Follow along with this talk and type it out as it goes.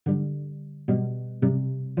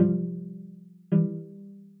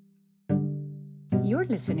You're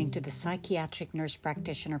listening to the Psychiatric Nurse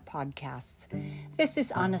Practitioner Podcasts. This is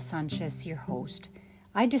Ana Sanchez, your host.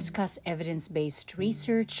 I discuss evidence-based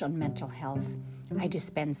research on mental health. I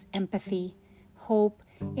dispense empathy, hope,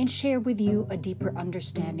 and share with you a deeper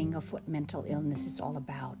understanding of what mental illness is all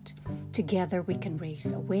about. Together, we can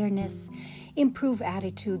raise awareness, improve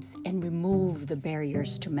attitudes, and remove the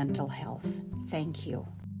barriers to mental health. Thank you.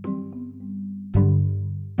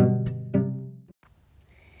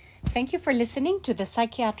 Thank you for listening to the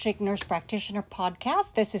Psychiatric Nurse Practitioner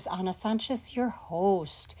Podcast. This is Ana Sanchez, your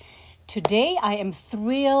host. Today, I am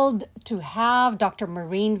thrilled to have Dr.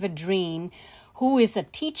 Maureen Vedrine, who is a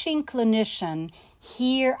teaching clinician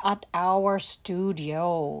here at our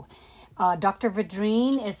studio. Dr.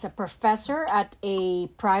 Vedrine is a professor at a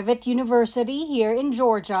private university here in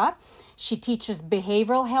Georgia. She teaches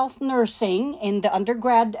behavioral health nursing in the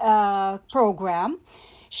undergrad program.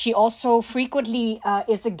 She also frequently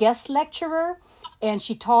is a guest lecturer, and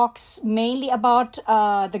she talks mainly about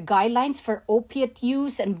the guidelines for opiate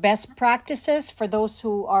use and best practices for those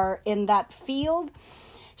who are in that field.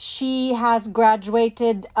 She has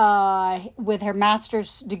graduated with her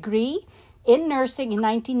master's degree in nursing in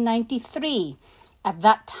 1993. At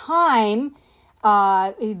that time,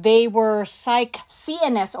 they were psych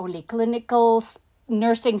CNS only, clinical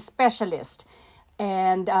nursing specialist.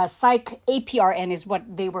 And psych APRN is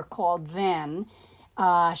what they were called then.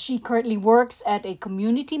 She currently works at a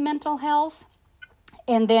community mental health.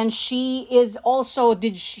 And then she is also,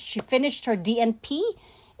 she finished her DNP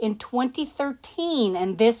in 2013.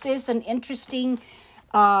 And this is an interesting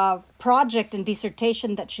project and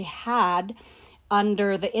dissertation that she had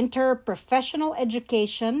under the interprofessional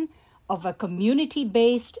education of a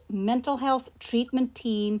community-based mental health treatment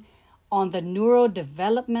team on the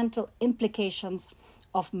neurodevelopmental implications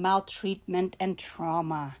of maltreatment and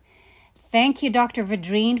trauma. Thank you, Dr.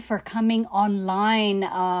 Vedrine, for coming online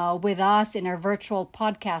with us in our virtual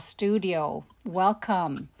podcast studio.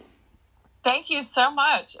 Welcome. Thank you so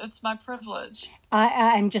much. It's my privilege.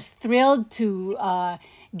 I'm just thrilled to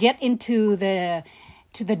get into the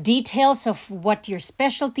details of what your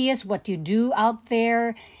specialty is, what you do out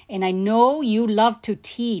there. And I know you love to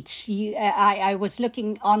teach. I was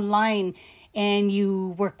looking online and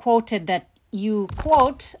you were quoted that you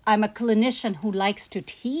quote, "I'm a clinician who likes to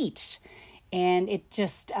teach." And it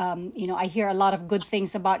just, I hear a lot of good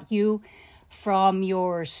things about you from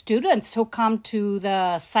your students who come to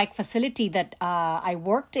the psych facility that I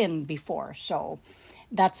worked in before. So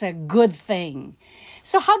that's a good thing.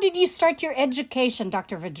 So how did you start your education,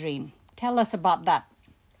 Dr. Vedrine? Tell us about that.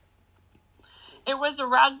 It was a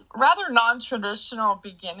rather non-traditional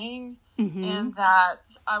beginning in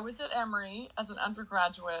that I was at Emory as an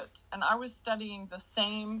undergraduate, and I was studying the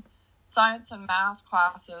same science and math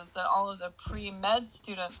classes that all of the pre-med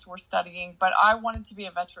students were studying, but I wanted to be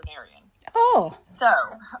a veterinarian. Oh. So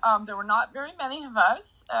there were not very many of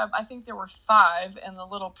us. I think there were 5 in the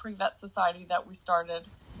little pre-vet society that we started.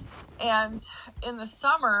 And in the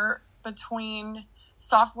summer between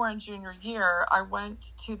sophomore and junior year, I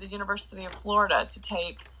went to the University of Florida to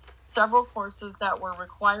take several courses that were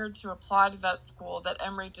required to apply to vet school that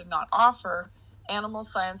Emory did not offer: animal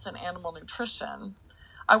science and animal nutrition.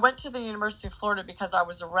 I went to the University of Florida because I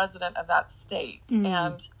was a resident of that state.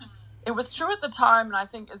 And it was true at the time, and I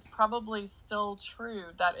think is probably still true,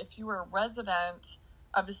 that if you were a resident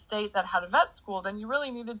of a state that had a vet school, then you really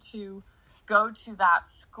needed to go to that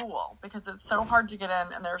school because it's so hard to get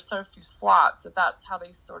in and there are so few slots that's how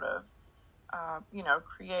they sort of,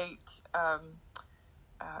 create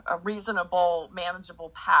a reasonable, manageable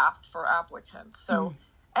path for applicants. So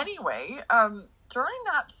anyway, during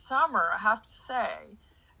that summer, I have to say,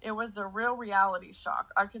 it was a real reality shock.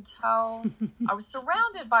 I could tell I was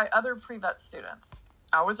surrounded by other pre-vet students.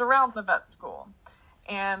 I was around the vet school.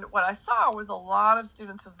 And what I saw was a lot of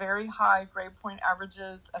students with very high grade point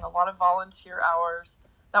averages and a lot of volunteer hours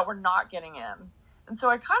that were not getting in. And so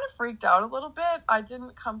I kind of freaked out a little bit. I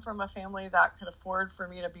didn't come from a family that could afford for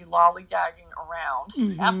me to be lollygagging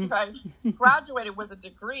around. After I graduated with a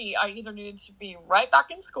degree, I either needed to be right back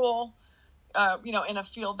in school, in a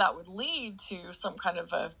field that would lead to some kind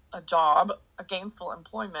of a job, a gainful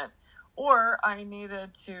employment, or I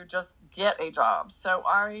needed to just get a job. So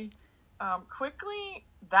I quickly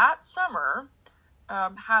that summer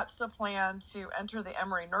hatched a plan to enter the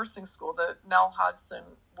Emory Nursing School, the Nell Hodgson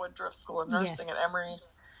Woodruff School of Nursing at Emory.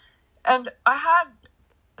 And I have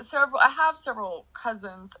several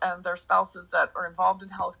cousins and their spouses that are involved in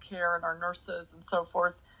healthcare and are nurses and so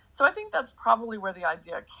forth. So I think that's probably where the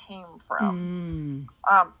idea came from.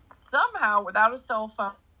 Somehow, without a cell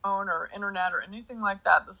phone or internet or anything like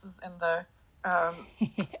that, this is in the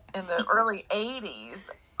in the early 80s,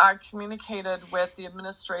 I communicated with the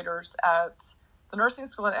administrators at the nursing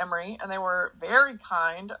school at Emory, and they were very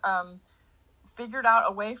kind. Figured out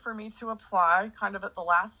a way for me to apply kind of at the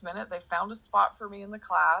last minute. They found a spot for me in the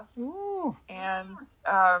class. Ooh. And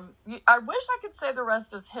I wish I could say the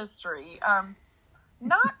rest is history.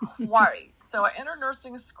 Not quite. So I entered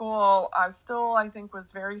nursing school. I think,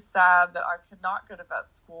 was very sad that I could not go to vet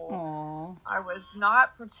school. Aww. I was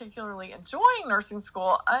not particularly enjoying nursing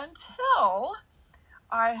school until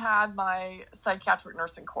I had my psychiatric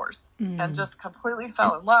nursing course and just completely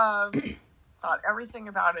fell in love. Thought everything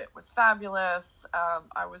about it was fabulous.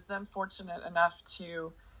 I was then fortunate enough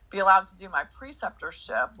to be allowed to do my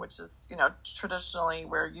preceptorship, which is, traditionally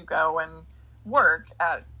where you go and work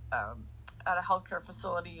at a healthcare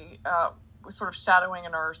facility, sort of shadowing a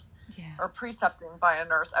nurse or precepting by a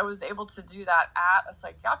nurse. I was able to do that at a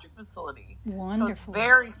psychiatric facility. Wonderful. So I was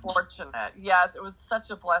very fortunate. Yes, it was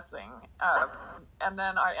such a blessing. And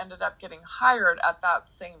then I ended up getting hired at that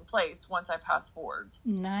same place once I passed boards.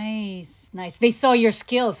 Nice. They saw your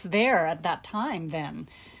skills there at that time then.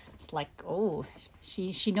 It's like, oh,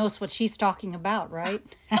 she knows what she's talking about, right?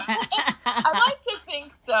 I like to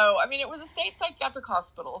think so. I mean, it was a state psychiatric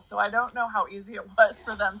hospital, so I don't know how easy it was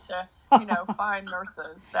for them to, find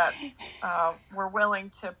nurses that were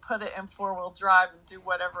willing to put it in four-wheel drive and do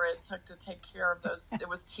whatever it took to take care of those. It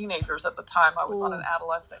was teenagers at the time. I was on an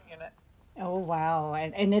adolescent unit. Oh, wow.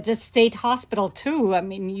 And it's a state hospital, too. I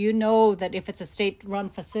mean, that if it's a state-run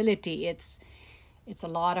facility, it's a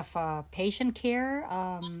lot of patient care.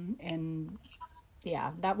 And,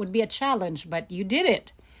 yeah, that would be a challenge, but you did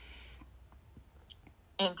it.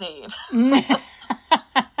 Indeed.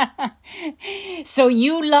 So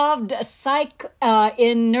you loved psych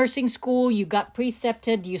in nursing school. You got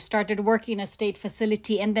precepted. You started working in a state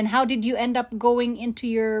facility. And then how did you end up going into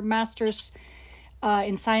your master's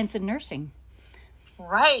in science and nursing?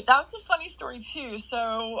 Right. That was a funny story, too.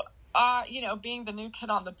 So, being the new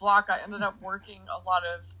kid on the block, I ended up working a lot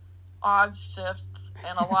of odd shifts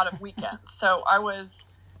and a lot of weekends. So I was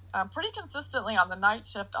pretty consistently on the night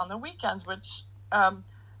shift on the weekends, which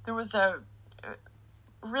there was a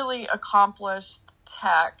really accomplished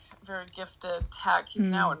tech, very gifted tech. He's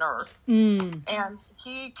now a nurse. And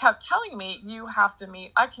he kept telling me, you have to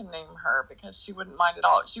meet, I can name her because she wouldn't mind at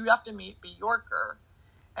all. You have to meet B. Yorker.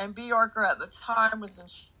 And B. Yorker at the time was in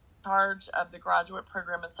charge of the graduate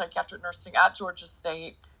program in psychiatric nursing at Georgia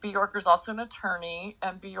State. B. Yorker's also an attorney.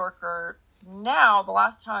 And B. Yorker now, the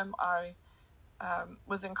last time I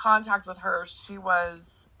was in contact with her, she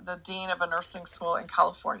was the dean of a nursing school in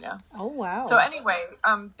California. Oh, wow. So anyway,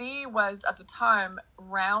 B was at the time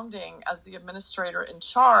rounding as the administrator in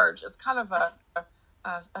charge as kind of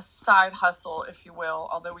a side hustle, if you will,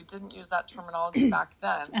 although we didn't use that terminology back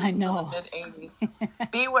then. I know. In the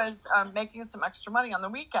mid-'80s. B was making some extra money on the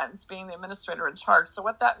weekends, being the administrator in charge. So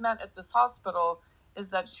what that meant at this hospital is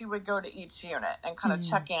that she would go to each unit and kind of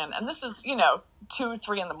check in. And this is, 2 or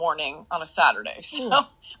 3 in the morning on a Saturday. So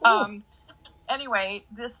anyway,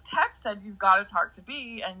 this tech said, you've got to talk to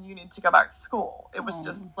B and you need to go back to school. It was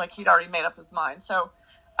just like he'd already made up his mind. So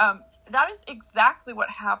that is exactly what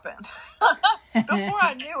happened. Before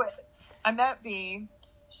I knew it, I met B.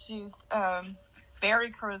 She's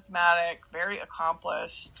very charismatic, very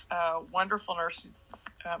accomplished, wonderful nurse. She's,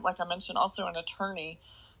 like I mentioned, also an attorney.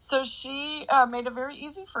 So she made it very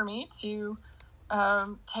easy for me to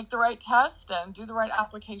take the right test and do the right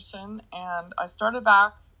application. And I started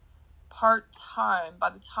back part-time. By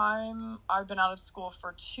the time I've been out of school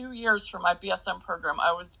for 2 years for my BSM program,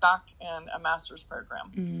 I was back in a master's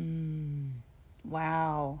program.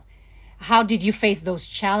 Wow. How did you face those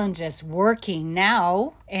challenges working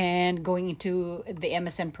now and going into the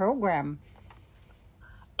MSN program?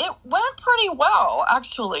 It went pretty well,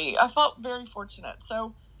 actually. I felt very fortunate.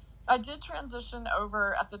 So I did transition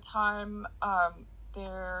over at the time.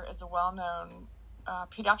 There is a well-known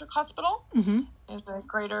pediatric hospital in the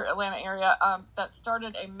greater Atlanta area that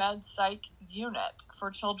started a med psych unit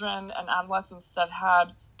for children and adolescents that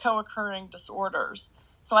had co-occurring disorders.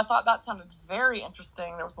 So I thought that sounded very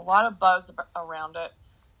interesting. There was a lot of buzz around it.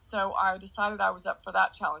 So I decided I was up for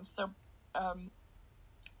that challenge. So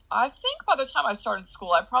I think by the time I started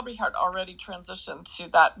school, I probably had already transitioned to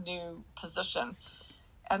that new position.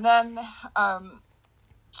 And then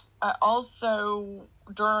I also,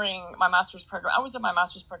 during my master's program, I was in my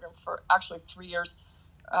master's program for actually 3 years.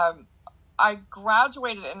 I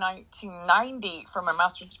graduated in 1990 from my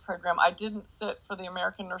master's program. I didn't sit for the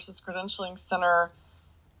American Nurses Credentialing Center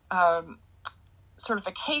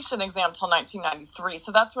certification exam until 1993.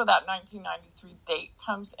 So that's where that 1993 date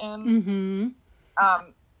comes in.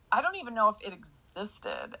 I don't even know if it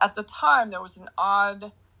existed. At the time, there was an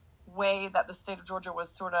odd way that the state of Georgia was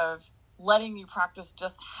sort of letting you practice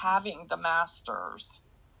just having the master's.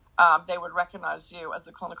 They would recognize you as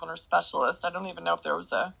a clinical nurse specialist. I don't even know if there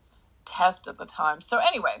was a test at the time. So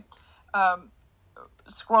anyway,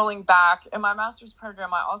 scrolling back, in my master's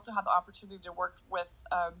program, I also had the opportunity to work with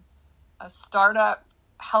a startup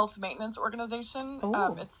health maintenance organization.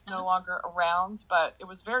 It's no longer around, but it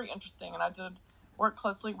was very interesting. And I did work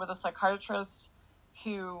closely with a psychiatrist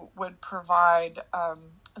who would provide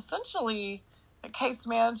essentially case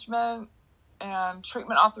management and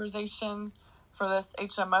treatment authorization for this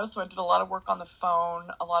HMO. So I did a lot of work on the phone,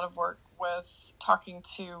 a lot of work with talking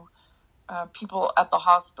to people at the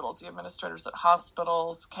hospitals, the administrators at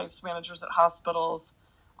hospitals, case managers at hospitals,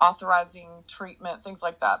 authorizing treatment, things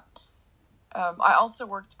like that. I also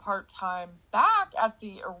worked part-time back at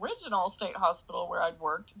the original state hospital where I'd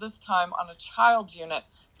worked, this time on a child unit.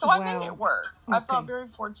 So I made it work. Okay. I felt very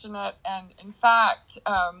fortunate, and in fact,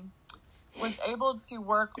 was able to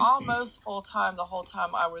work almost full-time the whole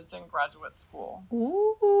time I was in graduate school.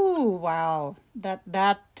 Ooh, wow.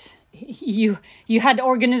 That you had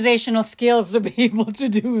organizational skills to be able to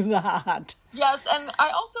do that. Yes, and I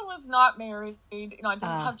also was not married. I didn't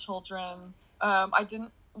have children. I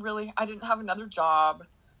didn't have another job.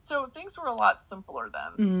 So things were a lot simpler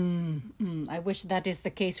then. I wish that is the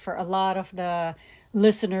case for a lot of the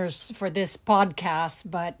listeners for this podcast,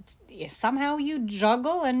 but somehow you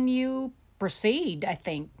juggle and you proceed, I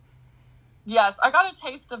think. Yes, I got a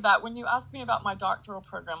taste of that. When you asked me about my doctoral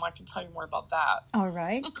program, I can tell you more about that. All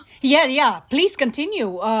right. Yeah. Please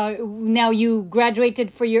continue. Now you graduated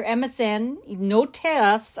for your MSN. No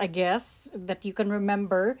tests, I guess, that you can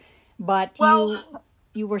remember, but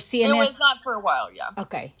you were CNS. It was not for a while, yeah.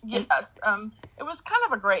 Okay. Yes. It was kind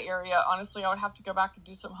of a gray area, honestly. I would have to go back and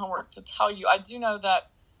do some homework to tell you. I do know that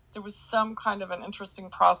there was some kind of an interesting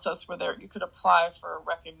process where you could apply for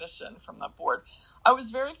recognition from the board. I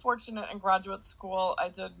was very fortunate in graduate school. I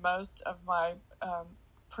did most of my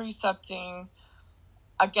precepting,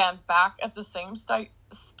 again, back at the same state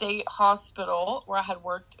hospital where I had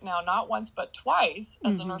worked now not once but twice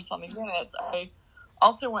as a nurse on the units. I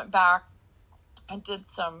also went back and did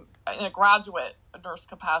some, in a graduate nurse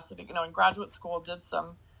capacity, in graduate school, did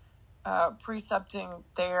some precepting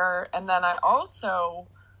there. And then I also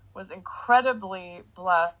was incredibly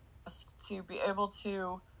blessed to be able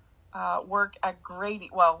to work at Grady.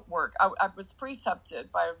 I was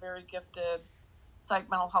precepted by a very gifted psych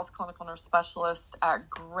mental health clinical nurse specialist at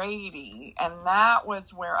Grady. And that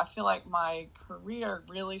was where I feel like my career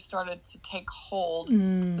really started to take hold.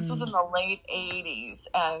 This was in the late 80s.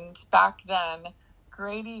 And back then,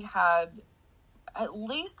 Grady had at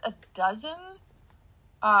least a dozen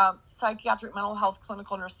psychiatric mental health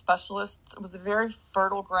clinical nurse specialists. It was a very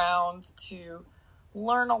fertile ground to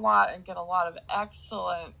learn a lot and get a lot of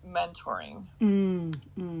excellent mentoring.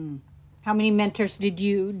 How many mentors did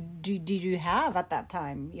you have at that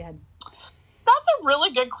time? You had. That's a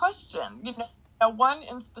really good question. One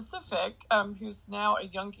in specific, who's now a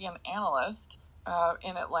Jungian analyst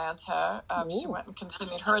in Atlanta. She went and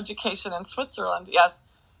continued her education in Switzerland. Yes,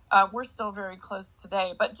 we're still very close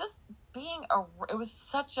today. But just it was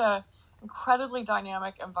such a incredibly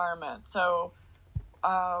dynamic environment. So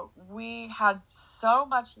we had so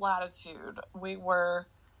much latitude. We were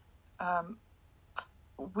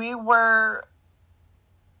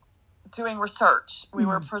doing research. We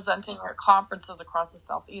were presenting at conferences across the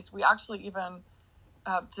Southeast. We actually even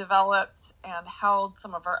developed and held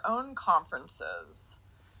some of our own conferences.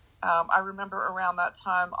 I remember around that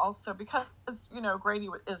time also because, Grady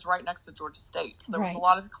is right next to Georgia State. So there was a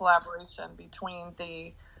lot of collaboration between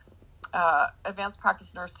the advanced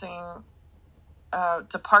practice nursing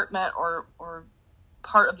department or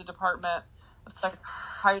part of the Department of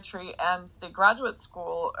Psychiatry and the graduate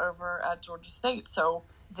school over at Georgia State. So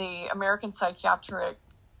the American Psychiatric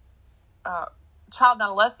Child and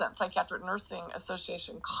Adolescent Psychiatric Nursing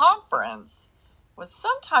Association Conference was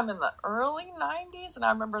sometime in the early 90s. And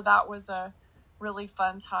I remember that was a really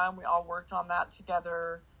fun time. We all worked on that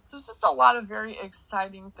together. So it's just a lot of very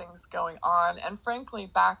exciting things going on. And frankly,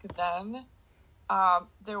 back then,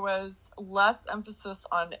 there was less emphasis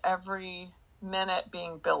on every minute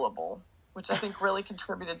being billable, which I think really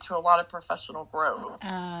contributed to a lot of professional growth.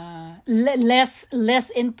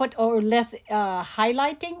 Less input or less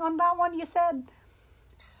highlighting on that one, you said?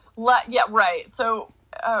 Yeah, right. So,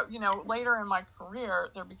 later in my career,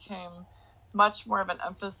 there became much more of an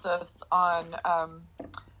emphasis on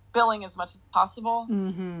billing as much as possible,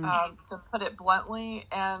 to put it bluntly.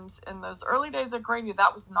 And in those early days at Grady,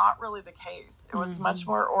 that was not really the case. It was much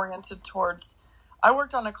more oriented towards I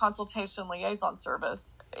worked on a consultation liaison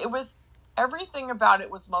service. Everything about it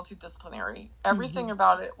was multidisciplinary. Everything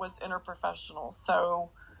about it was interprofessional. So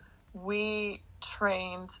we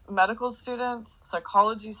trained medical students,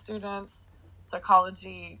 psychology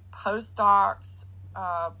postdocs,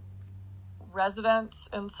 residents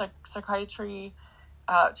in psychiatry,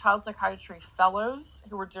 child psychiatry fellows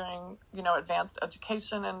who were doing, advanced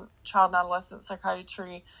education in child and adolescent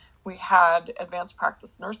psychiatry. We had advanced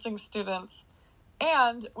practice nursing students,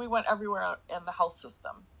 and we went everywhere in the health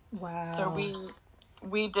system. Wow. So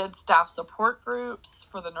we did staff support groups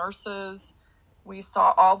for the nurses. We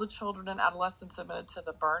saw all the children and adolescents admitted to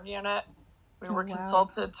the burn unit. We were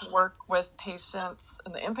consulted to work with patients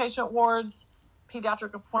in the inpatient wards,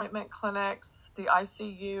 pediatric appointment clinics, the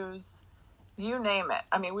ICUs, you name it.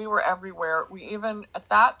 I mean, we were everywhere. We even, at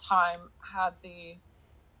that time, had the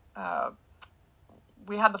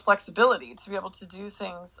flexibility to be able to do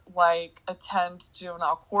things like attend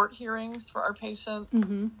juvenile court hearings for our patients,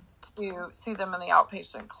 to see them in the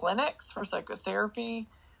outpatient clinics for psychotherapy.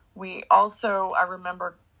 We also, I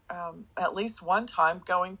remember at least one time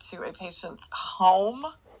going to a patient's home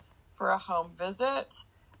for a home visit,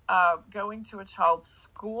 going to a child's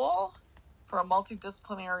school for a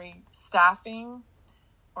multidisciplinary staffing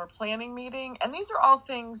or planning meeting. And these are all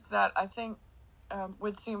things that I think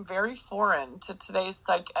would seem very foreign to today's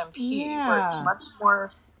Psych MP, where it's much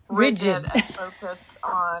more rigid and focused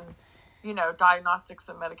on, diagnostics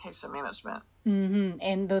and medication management.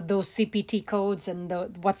 And those CPT codes and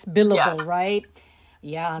what's billable, right?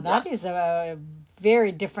 Yeah, that is a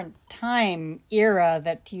very different time era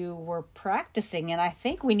that you were practicing. And I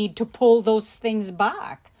think we need to pull those things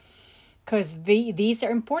back, because these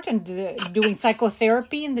are important. Doing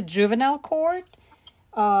psychotherapy in the juvenile court,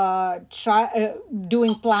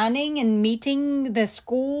 doing planning and meeting the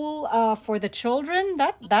school for the children,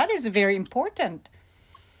 that is very important.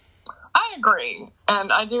 I agree.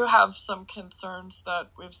 And I do have some concerns that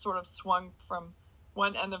we've sort of swung from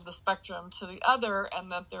one end of the spectrum to the other,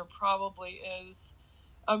 and that there probably is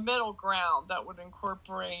a middle ground that would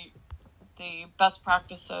incorporate the best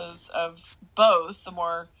practices of both the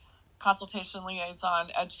more consultation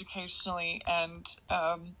liaison, educationally and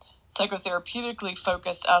psychotherapeutically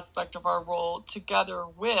focused aspect of our role, together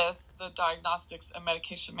with the diagnostics and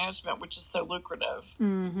medication management, which is so lucrative.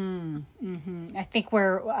 I think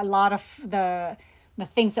where a lot of the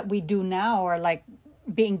things that we do now are like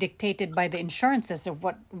being dictated by the insurances of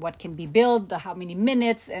what can be billed, how many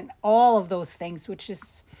minutes, and all of those things, which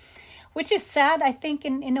is sad, I think,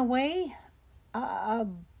 in a way.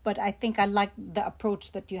 But I think I like the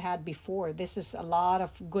approach that you had before. This is a lot of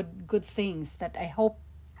good things that I hope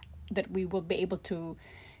that we will be able to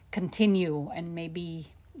continue, and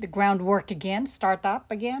maybe the groundwork again, start up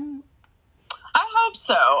again. I hope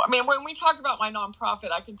so. I mean, when we talk about my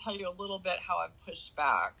nonprofit, I can tell you a little bit how I've pushed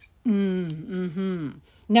back.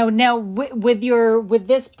 Now, with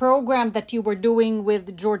this program that you were doing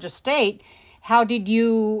with Georgia State, how did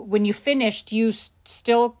you, when you finished, you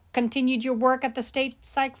still continued your work at the state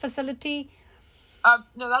psych facility?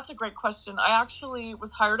 No, that's a great question. I actually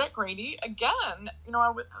was hired at Grady. Again,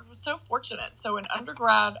 I was so fortunate. So in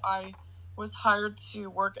undergrad, I was hired to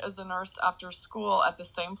work as a nurse after school at the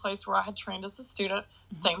same place where I had trained as a student.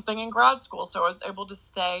 Same thing in grad school. So I was able to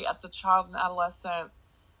stay at the child and adolescent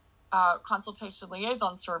consultation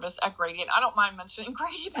liaison service at Grady. And I don't mind mentioning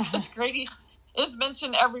Grady, because Grady is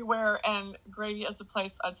mentioned everywhere, and Grady is a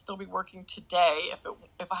place I'd still be working today if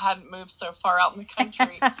I hadn't moved so far out in the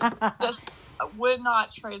country. Just would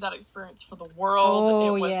not trade that experience for the world.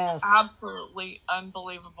 It was absolutely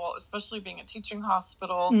unbelievable, especially being a teaching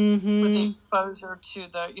hospital with the exposure to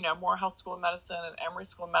the Morehouse School of Medicine and Emory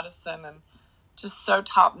School of Medicine, and just so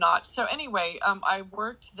top notch. So anyway, I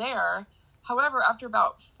worked there. However, after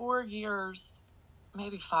about 4 years,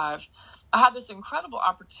 maybe 5, I had this incredible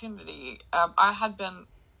opportunity. I had been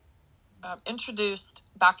introduced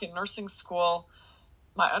back in nursing school,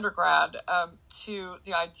 my undergrad, to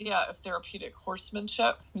the idea of therapeutic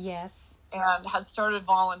horsemanship. Yes. And had started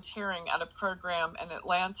volunteering at a program in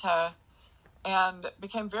Atlanta and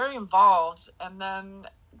became very involved. And then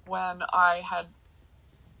when I had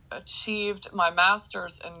achieved my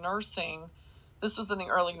master's in nursing, this was in the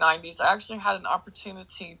early 90s, I actually had an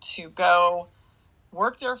opportunity to go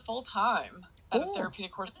work there full time at a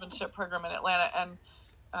therapeutic horsemanship program in Atlanta, and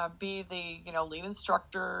be the lead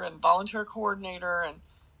instructor and volunteer coordinator, and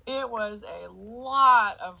it was a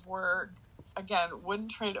lot of work. Again, wouldn't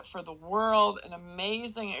trade it for the world. An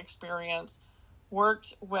amazing experience.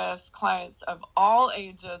 Worked with clients of all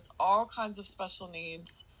ages, all kinds of special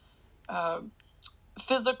needs,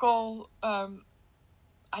 physical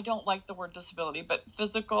I don't like the word disability, but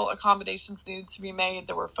physical accommodations needed to be made.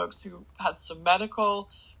 There were folks who had some medical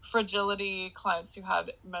fragility, clients who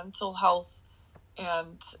had mental health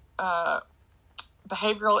and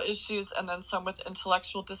behavioral issues, and then some with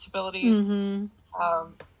intellectual disabilities.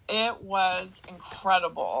 It was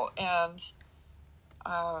incredible. And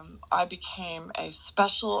I became a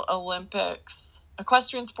Special Olympics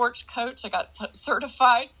equestrian sports coach. I got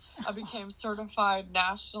certified. I became certified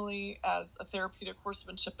nationally as a therapeutic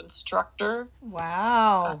horsemanship instructor.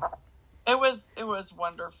 Wow. It was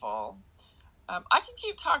wonderful. I can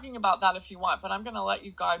keep talking about that if you want, but I'm going to let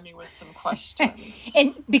you guide me with some questions.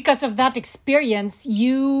 And because of that experience,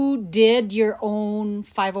 you did your own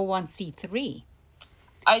 501c3.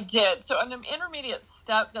 I did. So an intermediate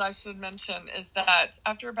step that I should mention is that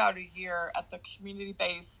after about a year at the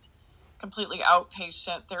community-based, completely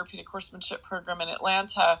outpatient therapeutic horsemanship program in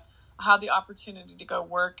Atlanta, I had the opportunity to go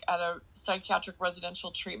work at a psychiatric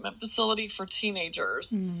residential treatment facility for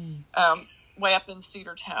teenagers way up in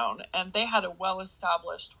Cedartown. And they had a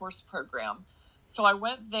well-established horse program. So I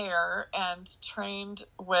went there and trained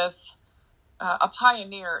with a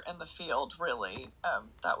pioneer in the field, really.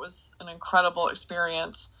 That was an incredible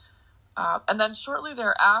experience. And then shortly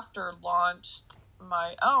thereafter launched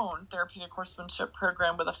my own therapeutic horsemanship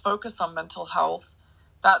program with a focus on mental health.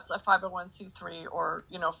 That's a 501c3 or,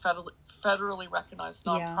 federally recognized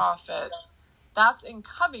nonprofit. Yeah. That's in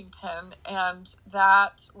Covington, and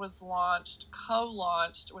that was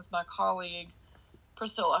co-launched with my colleague,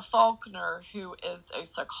 Priscilla Faulkner, who is a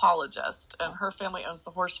psychologist, and her family owns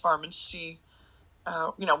the horse farm, and she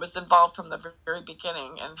was involved from the very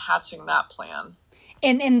beginning in hatching that plan.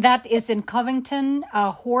 And that is in Covington,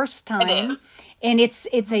 Horse Time. It is. And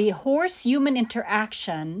it's a horse-human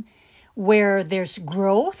interaction where there's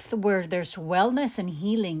growth, where there's wellness and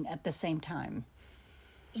healing at the same time.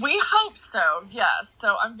 We hope so, yes.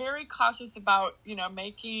 So I'm very cautious about,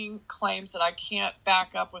 making claims that I can't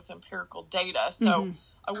back up with empirical data. So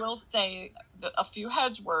I will say a few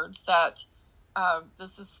hedge words that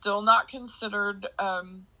this is still not considered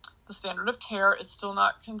the standard of care. It's still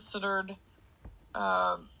not considered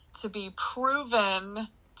to be proven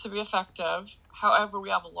to be effective. However, we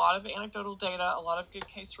have a lot of anecdotal data, a lot of good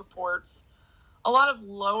case reports, a lot of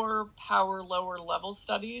lower power, lower level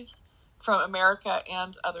studies from America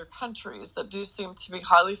and other countries that do seem to be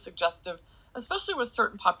highly suggestive, especially with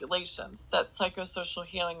certain populations, that psychosocial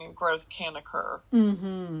healing and growth can occur.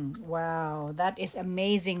 Wow, that is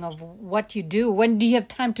amazing of what you do. When do you have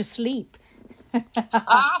time to sleep? Well,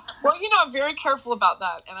 I'm very careful about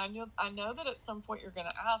that. And I know that at some point you're going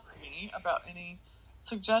to ask me about any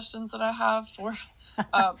suggestions that I have for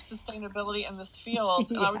sustainability in this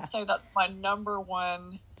field. And I would say that's my number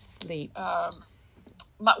one. Sleep.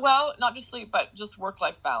 Not just sleep, but just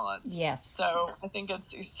work-life balance. Yes. So I think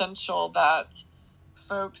it's essential that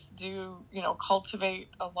folks do, cultivate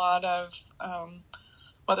a lot of,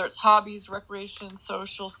 whether it's hobbies, recreation,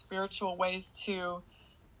 social, spiritual ways to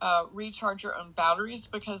recharge your own batteries,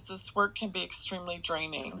 because this work can be extremely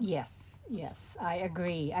draining. Yes, I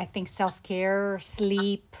agree. I think self-care,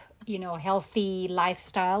 sleep, healthy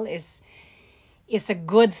lifestyle is a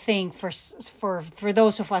good thing for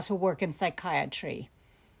those of us who work in psychiatry.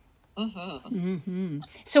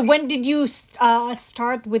 So when did you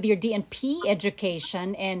start with your DNP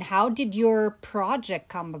education, and how did your project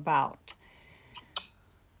come about?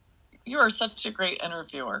 You are such a great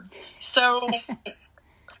interviewer. So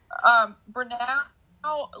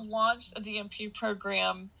Bernal launched a DNP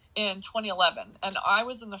program in 2011, and I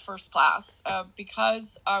was in the first class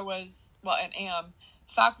because I was, and am,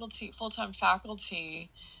 full-time faculty.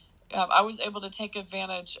 I was able to take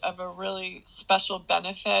advantage of a really special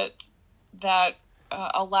benefit that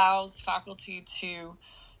allows faculty to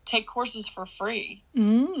take courses for free.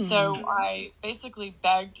 So I basically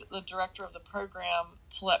begged the director of the program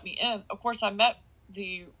to let me in. Of course, I met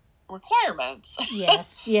the requirements.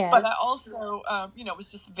 Yes. But I also, was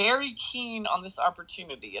just very keen on this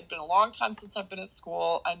opportunity. It had been a long time since I've been at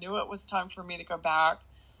school. I knew it was time for me to go back.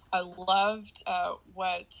 I loved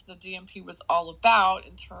what the DNP was all about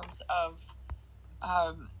in terms of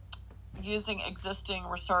using existing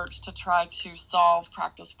research to try to solve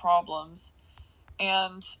practice problems.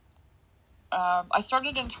 And I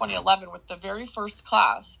started in 2011 with the very first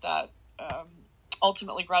class that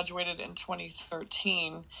ultimately graduated in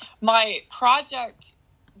 2013. My project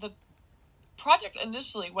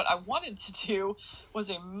initially, what I wanted to do was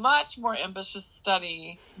a much more ambitious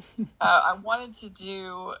study. I wanted to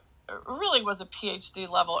do, really was a PhD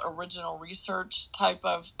level original research type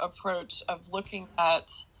of approach of looking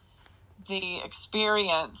at the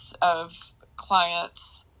experience of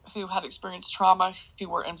clients who had experienced trauma, who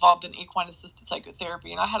were involved in equine-assisted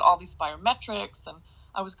psychotherapy. And I had all these biometrics, and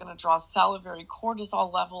I was going to draw salivary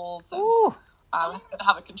cortisol levels, and I was going to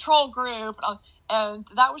have a control group. And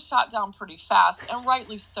that was shot down pretty fast, and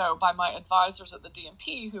rightly so, by my advisors at the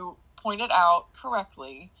DMP, who pointed out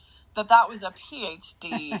correctly that was a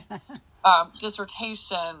PhD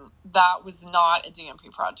dissertation. That was not a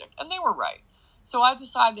DMP project. And they were right. So I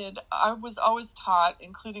decided, I was always taught,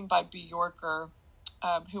 including by B. Yorker,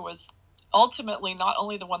 who was ultimately not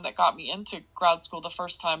only the one that got me into grad school the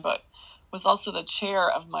first time, but was also the chair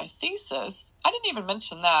of my thesis. I didn't even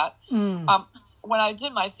mention that. When I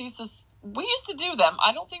did my thesis, we used to do them.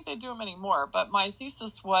 I don't think they do them anymore, but my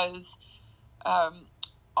thesis was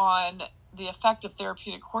on the effect of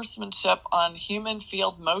therapeutic horsemanship on human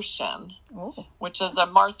field motion, which is a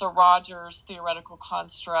Martha Rogers theoretical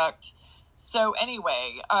construct. So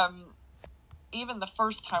anyway, even the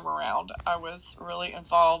first time around, I was really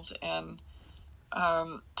involved in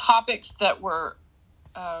topics that were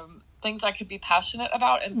things I could be passionate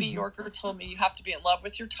about. And B. Yorker told me you have to be in love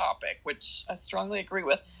with your topic, which I strongly agree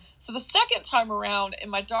with. So the second time around in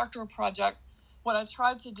my doctoral project, what I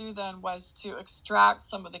tried to do then was to extract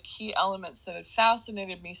some of the key elements that had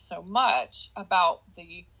fascinated me so much about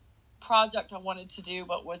the project I wanted to do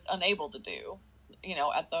but was unable to do,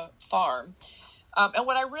 at the farm. And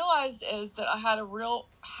what I realized is that I had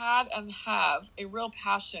and have a real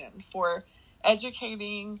passion for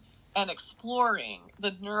educating and exploring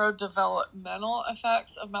the neurodevelopmental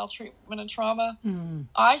effects of maltreatment and trauma.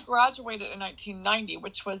 I graduated in 1990,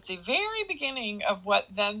 which was the very beginning of what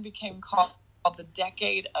then became called the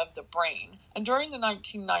decade of the brain. And during the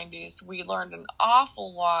 1990s, we learned an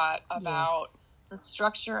awful lot about the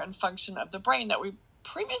structure and function of the brain that we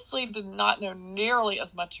previously did not know nearly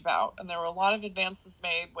as much about. And there were a lot of advances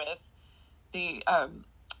made with the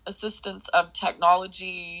assistance of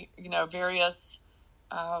technology, various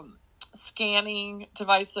scanning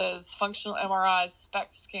devices, functional MRIs,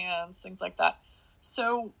 SPECT scans, things like that.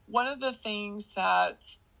 So one of the things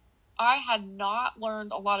that I had not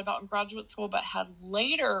learned a lot about in graduate school, but had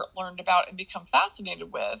later learned about and become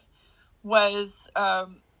fascinated with was,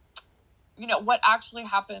 what actually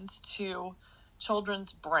happens to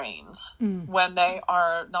children's brains when they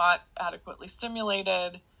are not adequately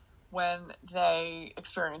stimulated, when they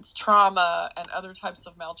experience trauma and other types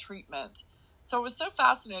of maltreatment. So I was so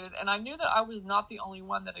fascinated, and I knew that I was not the only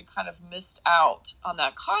one that had kind of missed out on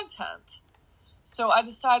that content. So I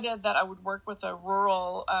decided that I would work with a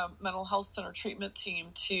rural mental health center treatment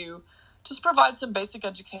team to just provide some basic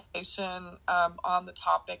education on the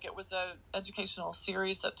topic. It was an educational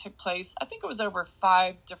series that took place, I think it was over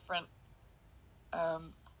 5 different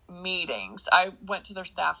meetings. I went to their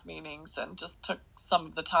staff meetings and just took some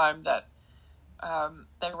of the time that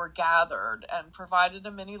they were gathered and provided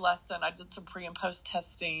a mini lesson. I did some pre and post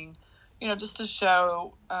testing, just to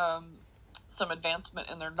show some advancement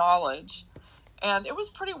in their knowledge. And it was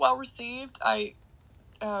pretty well received. I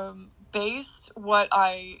based what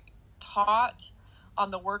I taught on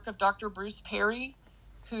the work of Dr. Bruce Perry,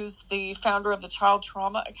 who's the founder of the Child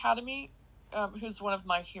Trauma Academy, who's one of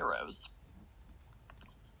my heroes.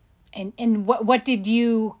 And what did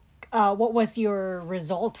you what was your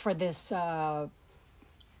result for this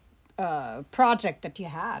project that you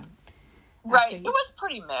had? Right, it was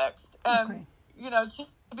pretty mixed. Okay. To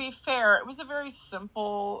be fair, it was a very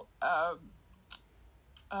simple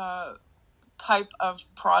type of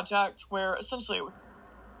project where essentially it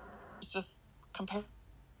was just comparing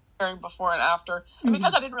before and after. And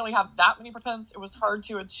because I didn't really have that many participants, it was hard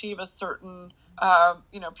to achieve a certain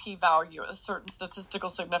p-value, a certain statistical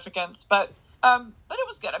significance. But it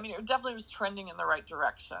was good. I mean, it definitely was trending in the right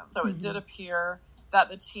direction. So it did appear that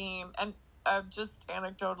the team, and just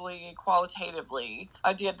anecdotally, qualitatively,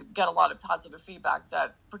 I did get a lot of positive feedback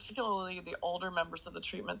that particularly the older members of the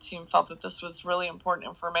treatment team felt that this was really important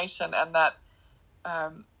information, and that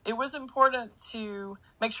it was important to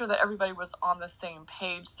make sure that everybody was on the same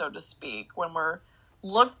page, so to speak, when we're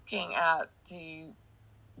looking at the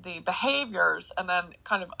behaviors and then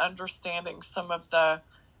kind of understanding some of the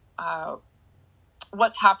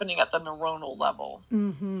what's happening at the neuronal level.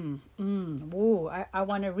 Ooh, I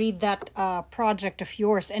want to read that project of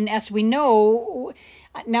yours. And as we know,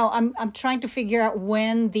 now I'm trying to figure out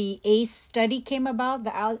when the ACE study came about,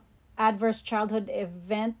 the Adverse Childhood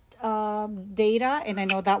Event data, and I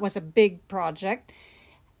know that was a big project.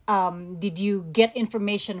 Did you get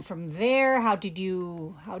information from there? How did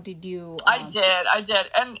you? I did,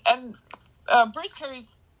 and Bruce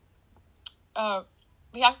Perry's.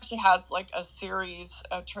 He actually has like a series,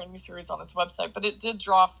 a training series on his website, but it did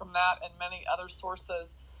draw from that and many other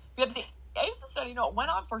sources. We had the ACEs study, it went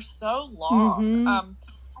on for so long.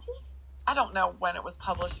 I don't know when it was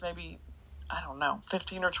published, maybe,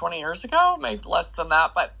 15 or 20 years ago, maybe less than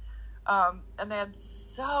that. But, and they had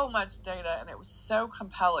so much data, and it was so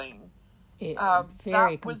compelling.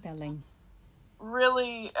 Very compelling.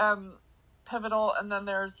 Really pivotal. And then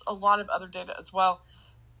there's a lot of other data as well.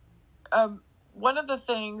 One of the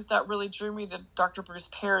things that really drew me to Dr. Bruce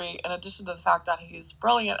Perry, in addition to the fact that he's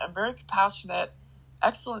brilliant and very compassionate,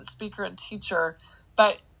 excellent speaker and teacher,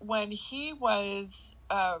 but when he was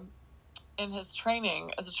in his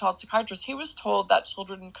training as a child psychiatrist, he was told that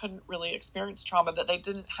children couldn't really experience trauma, that they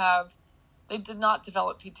did not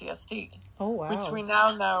develop PTSD. Oh, wow. Which we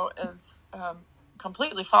now know is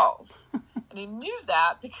completely false. And he knew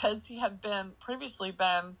that because he had previously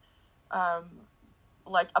been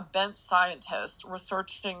like a bench scientist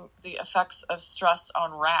researching the effects of stress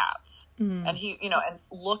on rats. And he, and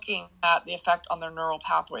looking at the effect on their neural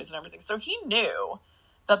pathways and everything. So he knew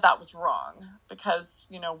that was wrong because,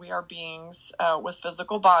 we are beings with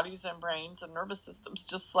physical bodies and brains and nervous systems,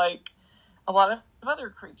 just like a lot of other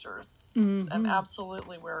creatures. And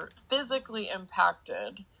absolutely we're physically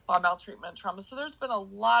impacted by maltreatment trauma. So there's been a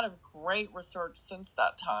lot of great research since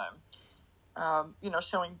that time,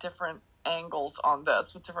 showing different angles on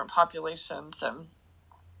this with different populations and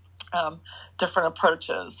different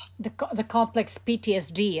approaches. The complex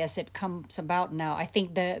PTSD as it comes about now, I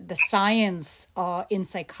think the science in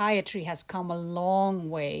psychiatry has come a long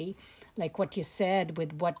way, like what you said,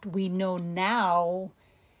 with what we know now,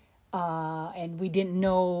 and we didn't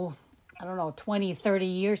know, 20, 30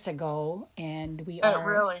 years ago, and we are... It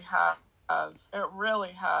really has. It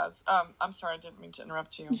really has. I'm sorry, I didn't mean to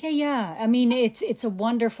interrupt you. Yeah. I mean, it's a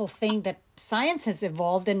wonderful thing that science has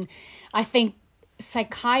evolved, and I think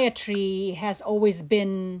psychiatry has always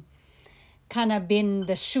been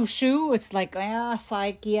the shoo-shoo. It's like,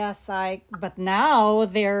 psych. But now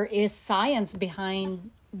there is science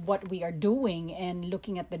behind what we are doing and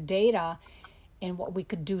looking at the data and what we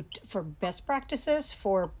could do for best practices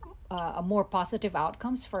for a more positive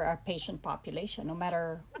outcomes for our patient population, no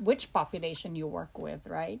matter which population you work with,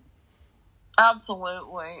 right?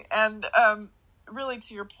 Absolutely. And really,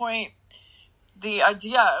 to your point, the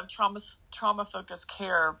idea of trauma-focused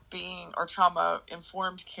care or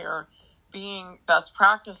trauma-informed care being best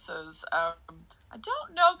practices, I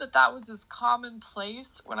don't know that was as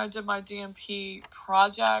commonplace when I did my DNP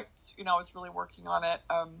project. I was really working on it,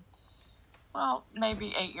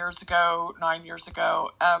 maybe 9 years ago.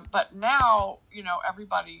 But now,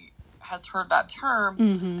 everybody has heard that term,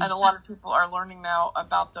 and a lot of people are learning now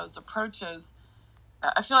about those approaches.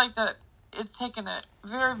 I feel like that it's taken a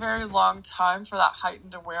very, very long time for that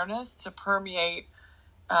heightened awareness to permeate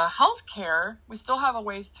healthcare. We still have a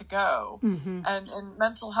ways to go. And in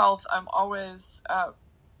mental health, I'm always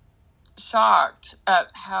shocked at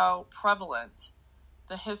how prevalent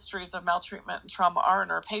the histories of maltreatment and trauma are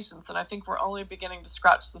in our patients. And I think we're only beginning to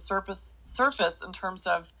scratch the surface in terms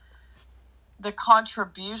of the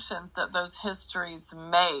contributions that those histories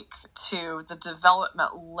make to the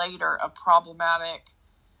development later of problematic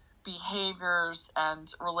behaviors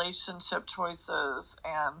and relationship choices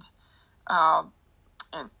and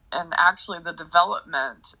actually the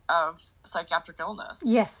development of psychiatric illness.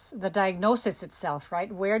 Yes, the diagnosis itself,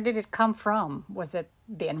 right? Where did it come from? Was it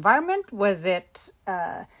the environment? Was it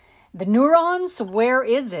the neurons? Where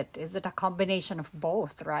is it? Is it a combination of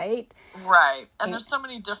both, right? Right. And there's so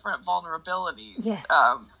many different vulnerabilities. Yes.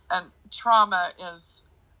 And trauma is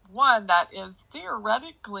one that is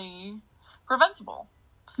theoretically preventable.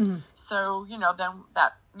 So, then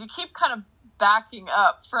that you keep kind of backing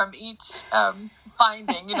up from each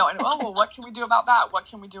finding, and, what can we do about that? What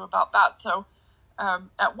can we do about that? So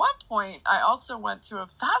at one point, I also went to a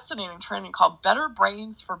fascinating training called Better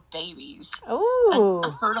Brains for Babies. Oh.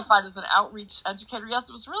 I'm certified as an outreach educator. Yes,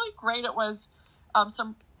 it was really great. It was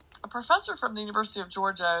a professor from the University of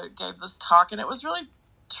Georgia gave this talk, and it was really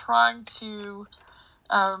trying to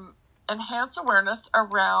enhance awareness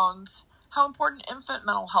around how important infant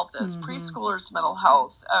mental health is, preschoolers' mental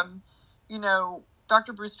health.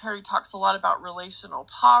 Dr. Bruce Perry talks a lot about relational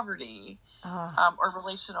poverty or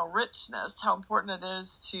relational richness, how important it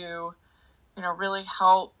is to, really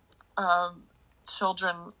help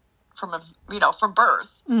children from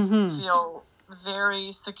birth feel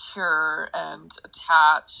very secure and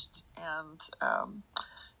attached and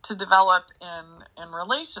to develop in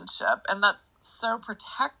relationship. And that's so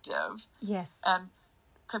protective. Yes. And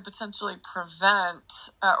could potentially prevent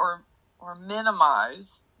or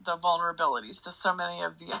minimize the vulnerabilities to so many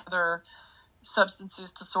of the other substance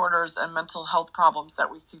use disorders and mental health problems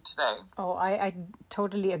that we see today. Oh, I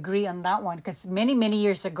totally agree on that one, because many, many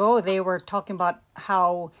years ago, they were talking about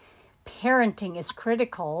how parenting is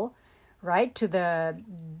critical, right, to the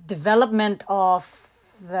development of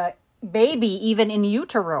the baby, even in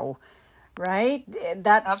utero, right?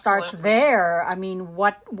 That starts Absolutely. there. I mean,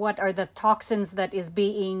 what are the toxins that is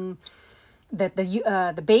being, that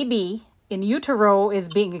the baby in utero is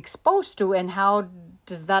being exposed to, and how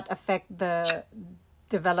does that affect the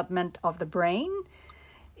development of the brain?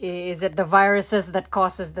 Is it the viruses that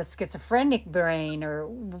causes the schizophrenic brain, or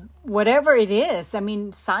whatever it is? I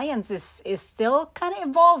mean, science is still kind of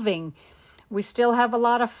evolving. We still have a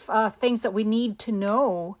lot of things that we need to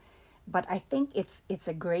know, but I think it's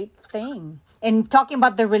a great thing. And talking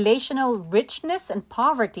about the relational richness and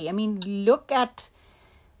poverty, I mean, look at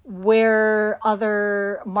where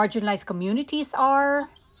other marginalized communities are,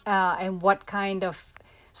 and what kind of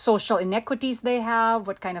social inequities they have,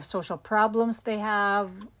 what kind of social problems they have.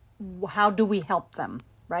 How do we help them,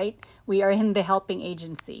 right? We are in the helping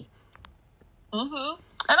agency. Mm-hmm.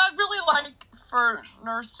 And I'd really like for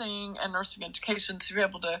nursing and nursing education to be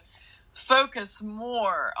able to focus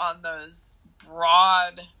more on those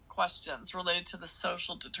broad questions related to the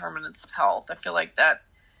social determinants of health. I feel like that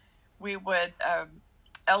we would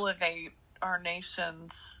elevate our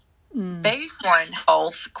nation's baseline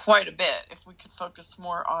health quite a bit if we could focus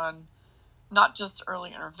more on not just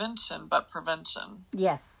early intervention, but prevention.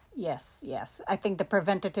 Yes. I think the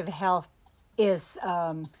preventative health is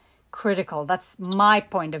critical. That's my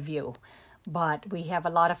point of view. But we have a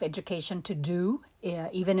lot of education to do,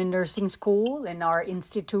 even in nursing school, in our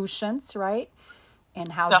institutions, right? And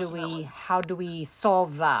how do we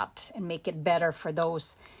solve that and make it better for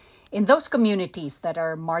those in those communities that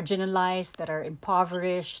are marginalized, that are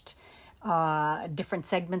impoverished, different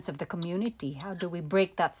segments of the community? How do we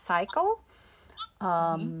break that cycle?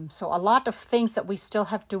 So a lot of things that we still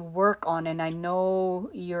have to work on, and I know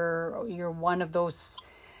you're one of those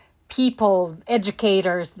people,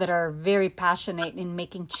 educators, that are very passionate in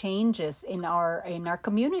making changes in our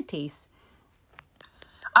communities.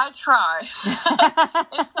 I try.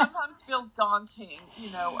 It sometimes feels daunting,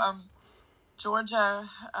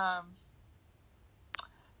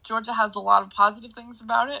 Georgia has a lot of positive things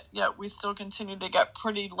about it, yet we still continue to get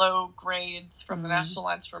pretty low grades from the National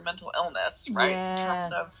Alliance for Mental Illness, right? Yes. In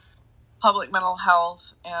terms of public mental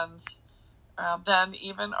health, and then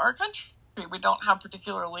even our country. We don't have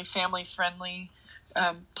particularly family-friendly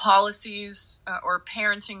policies or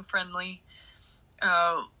parenting-friendly,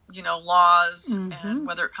 laws, and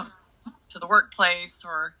whether it comes to the workplace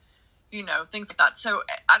or, things like that. So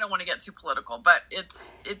I don't want to get too political, but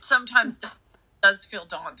it sometimes does feel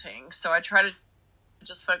daunting. So I try to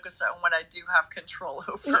just focus on what I do have control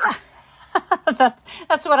over. Yeah.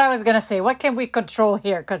 That's what I was going to say. What can we control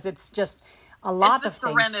here? Because it's just a lot of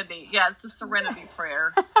things. Serenity. Yeah, it's the serenity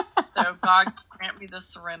prayer. So God grant me the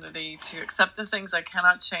serenity to accept the things I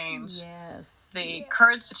cannot change. Yes. The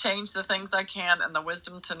courage to change the things I can, and the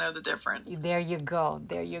wisdom to know the difference. There you go.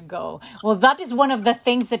 Well, that is one of the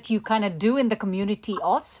things that you kind of do in the community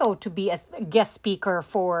also, to be a guest speaker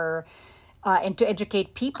for and to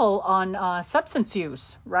educate people on substance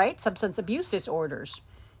use, right? Substance abuse disorders.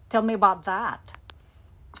 Tell me about that.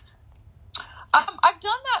 I've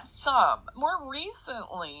done that some. More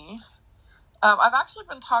recently, I've actually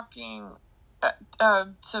been talking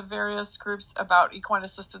to various groups about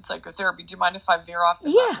equine-assisted psychotherapy. Do you mind if I veer off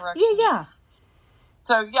in that direction? Yeah.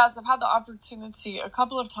 So, yes, I've had the opportunity a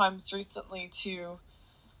couple of times recently to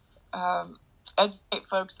educate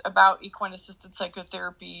folks about equine-assisted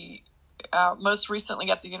psychotherapy, most recently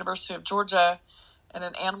at the University of Georgia in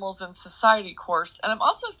an Animals in Society course. And I'm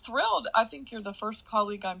also thrilled, I think you're the first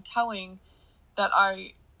colleague I'm telling, that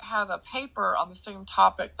I have a paper on the same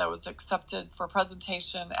topic that was accepted for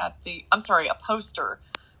presentation a poster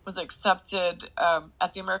was accepted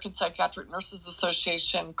at the American Psychiatric Nurses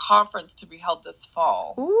Association conference to be held this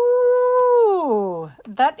fall. Ooh,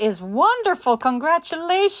 that is wonderful.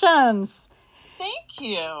 Congratulations. Thank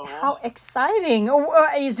you. How exciting.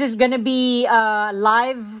 Is this going to be a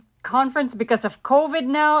live conference because of COVID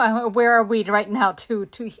now? Where are we right now to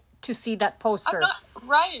see that poster?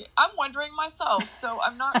 I'm wondering myself. So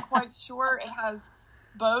I'm not quite sure. It has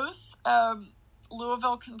both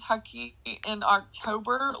Louisville, Kentucky in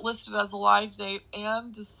October listed as a live date,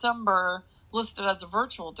 and December listed as a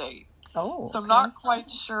virtual date. Oh, so I'm not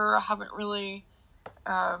quite sure. I haven't really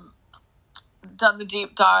done the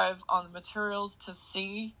deep dive on the materials to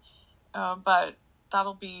see, but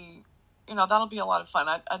that'll be a lot of fun.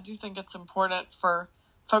 I do think it's important for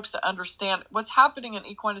folks to understand what's happening in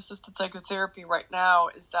equine-assisted psychotherapy right now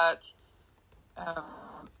is that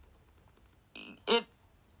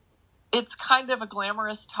it's kind of a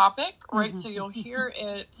glamorous topic, right? So you'll hear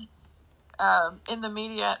it in the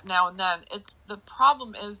media now and then. The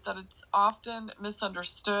problem is that it's often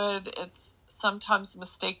misunderstood. It's sometimes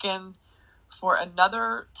mistaken for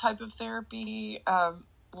another type of therapy,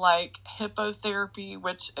 like hippotherapy,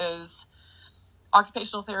 which is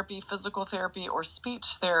occupational therapy, physical therapy, or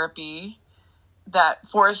speech therapy that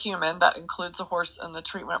for a human that includes a horse in the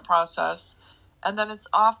treatment process. And then it's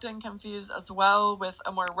often confused as well with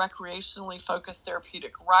a more recreationally focused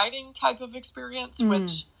therapeutic riding type of experience,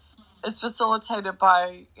 which is facilitated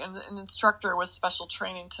by an instructor with special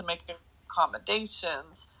training to make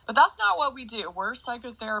accommodations. But that's not what we do. We're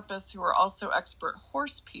psychotherapists who are also expert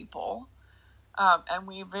horse people. And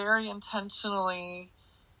we very intentionally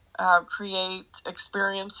create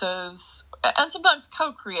experiences and sometimes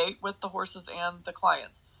co-create with the horses and the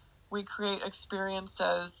clients. We create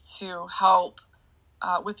experiences to help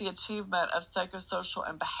with the achievement of psychosocial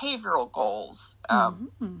and behavioral goals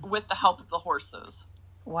with the help of the horses.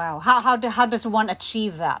 Wow. How does one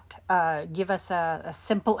achieve that? Give us a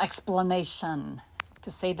simple explanation,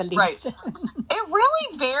 to say the least. Right. It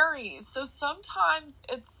really varies. So sometimes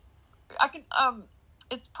it's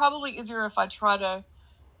probably easier if I try to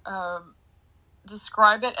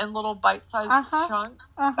describe it in little bite-sized chunks.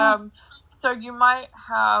 So you might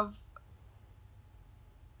have,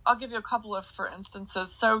 I'll give you a couple of for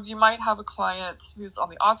instances. So you might have a client who's on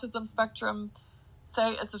the autism spectrum.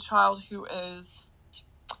 Say it's a child who is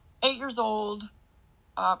 8 years old,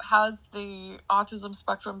 has the autism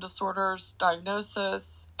spectrum disorders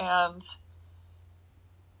diagnosis, and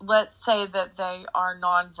let's say that they are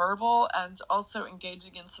nonverbal and also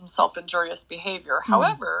engaging in some self-injurious behavior.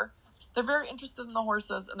 However, they're very interested in the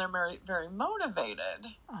horses and they're very, very motivated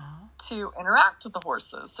to interact with the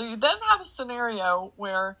horses. So you then have a scenario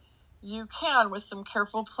where you can, with some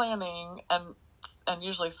careful planning and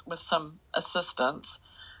usually with some assistance,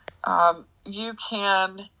 you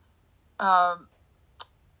can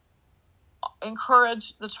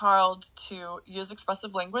encourage the child to use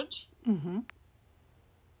expressive language.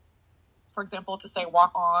 For example, to say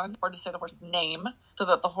walk on, or to say the horse's name, so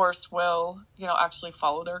that the horse will, actually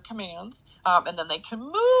follow their commands. And then they can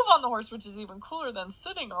move on the horse, which is even cooler than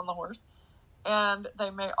sitting on the horse. And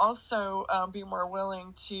they may also be more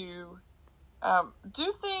willing to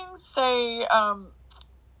do things, say,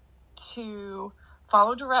 to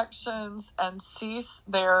follow directions and cease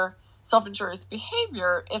their self-injurious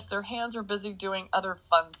behavior if their hands are busy doing other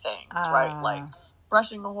fun things, right? Like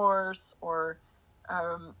brushing the horse or,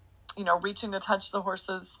 reaching to touch the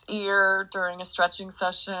horse's ear during a stretching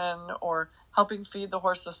session or helping feed the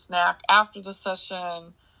horse a snack after the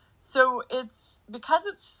session. So because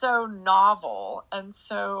it's so novel and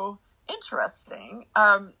so interesting,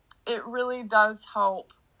 it really does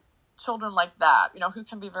help children like that, who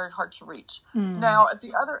can be very hard to reach. Now, at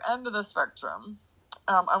the other end of the spectrum,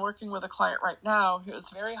 I'm working with a client right now who is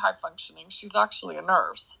very high functioning. She's actually a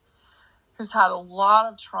nurse who's had a lot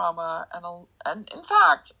of trauma, and in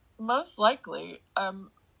fact, most likely,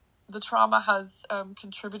 the trauma has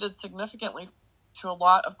contributed significantly to a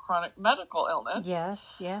lot of chronic medical illness.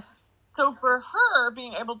 Yes. So for her,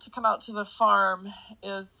 being able to come out to the farm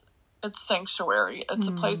it's sanctuary. It's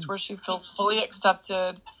a place where she feels fully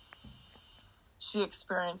accepted. She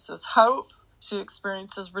experiences hope. She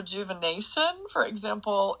experiences rejuvenation. For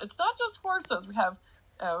example, it's not just horses. We have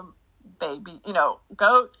baby,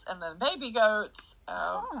 goats and then baby goats.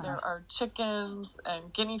 There are chickens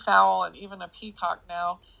and guinea fowl and even a peacock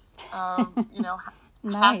now,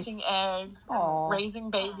 nice. Hatching eggs and raising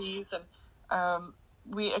babies. And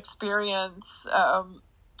we experience, the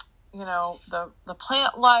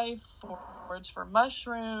plant life, forage for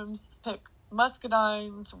mushrooms, pick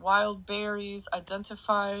muscadines, wild berries,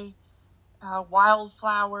 identify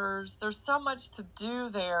wildflowers. There's so much to do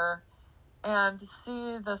there. And to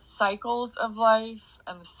see the cycles of life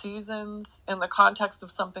and the seasons in the context of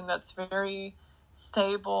something that's very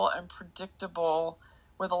stable and predictable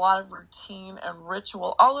with a lot of routine and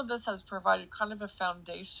ritual, all of this has provided kind of a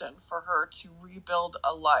foundation for her to rebuild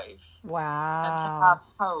a life. Wow. And to have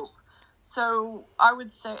hope. So I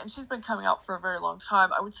would say, and she's been coming out for a very long time,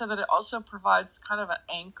 I would say that it also provides kind of an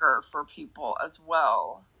anchor for people as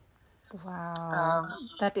well. Wow,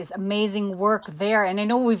 that is amazing work there. And I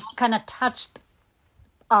know we've kind of touched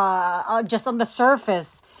just on the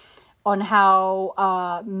surface on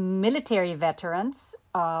how military veterans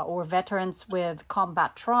or veterans with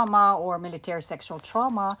combat trauma or military sexual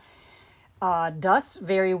trauma does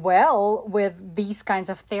very well with these kinds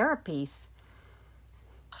of therapies.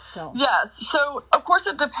 So yes, so of course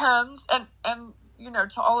it depends, and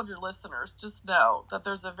to all of your listeners, just know that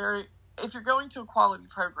if you're going to a quality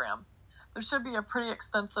program, there should be a pretty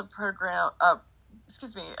extensive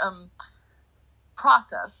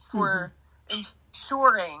process for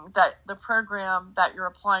ensuring that the program that you're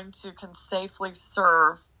applying to can safely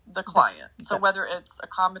serve the client. So whether it's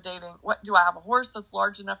accommodating, do I have a horse that's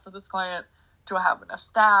large enough for this client? Do I have enough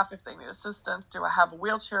staff if they need assistance? Do I have a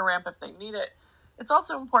wheelchair ramp if they need it? It's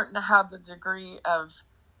also important to have the degree of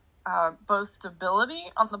both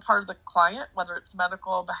stability on the part of the client, whether it's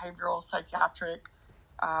medical, behavioral, psychiatric,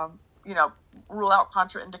 rule out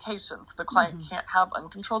contraindications. The client can't have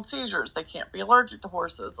uncontrolled seizures. They can't be allergic to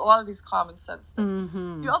horses. A lot of these common sense things.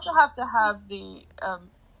 You also have to have the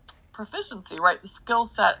proficiency, right? The skill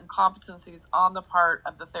set and competencies on the part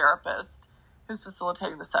of the therapist who's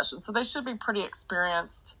facilitating the session. So they should be pretty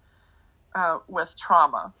experienced with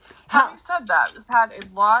trauma. Having said that, we've had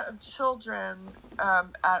a lot of children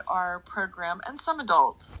at our program and some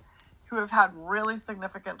adults who have had really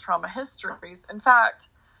significant trauma histories. In fact,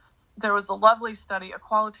 there was a lovely study, a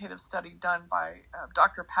qualitative study done by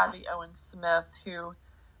Dr. Patty Owen Smith, who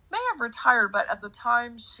may have retired, but at the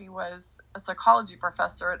time she was a psychology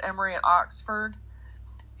professor at Emory at Oxford.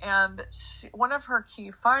 And one of her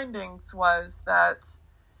key findings was that,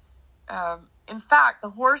 in fact, the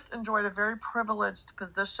horse enjoyed a very privileged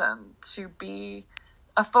position to be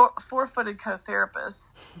a four-footed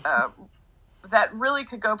co-therapist that really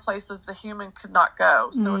could go places the human could not go.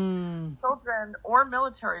 So if children or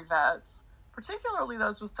military vets, particularly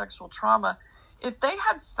those with sexual trauma, if they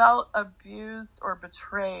had felt abused or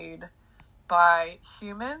betrayed by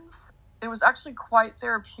humans, it was actually quite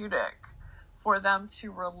therapeutic for them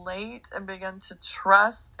to relate and begin to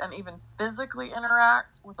trust and even physically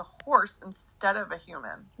interact with a horse instead of a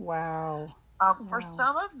human. Wow. For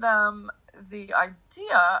some of them, the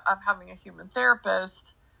idea of having a human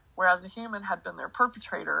therapist, whereas a human had been their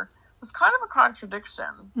perpetrator, was kind of a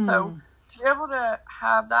contradiction. So to be able to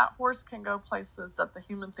have that horse can go places that the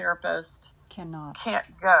human therapist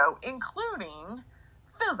can't go, including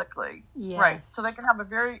physically. Yes. Right. So they can have a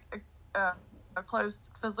very a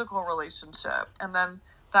close physical relationship, and then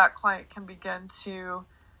that client can begin to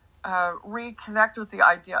reconnect with the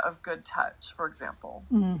idea of good touch, for example.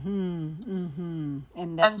 And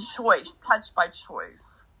choice, touch by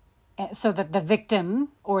choice. So that the victim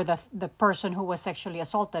or the person who was sexually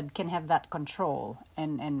assaulted can have that control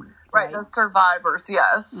and right, the survivors,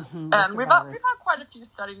 yes. And we've had quite a few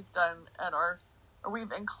studies done at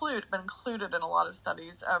been included in a lot of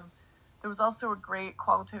studies. There was also a great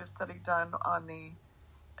qualitative study done on the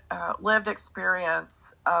lived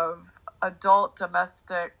experience of adult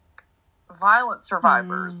domestic violence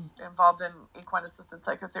survivors involved in equine-assisted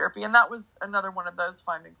psychotherapy. And that was another one of those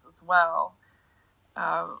findings as well,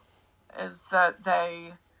 is that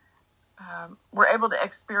they were able to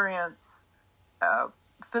experience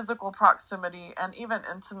physical proximity and even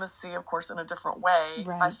intimacy, of course, in a different way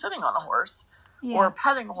by sitting on a horse or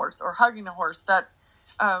petting a horse or hugging a horse that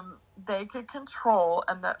they could control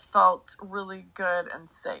and that felt really good and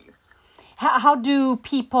safe. How do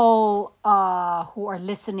people who are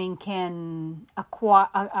listening can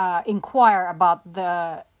inquire about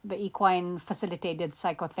the equine facilitated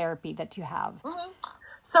psychotherapy that you have?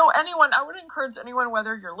 So I would encourage anyone,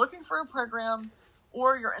 whether you're looking for a program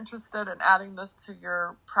or you're interested in adding this to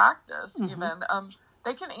your practice, even,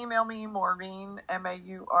 they can email me, Maureen,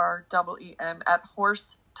 MAUREEN, at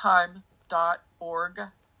horsetime.org.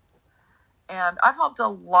 And I've helped a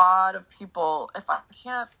lot of people. If I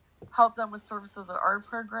can't help them with services at our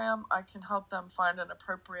program, I can help them find an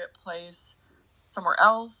appropriate place somewhere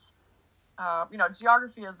else.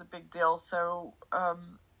 Geography is a big deal. So,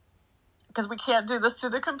 because we can't do this through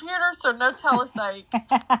the computer, so no telepsych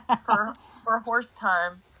for horse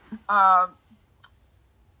time.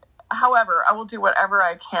 However, I will do whatever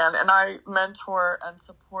I can, and I mentor and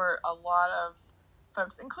support a lot of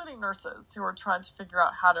folks, including nurses, who are trying to figure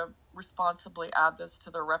out how to responsibly add this to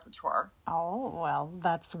their repertoire. Oh, well,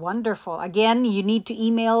 that's wonderful. Again, you need to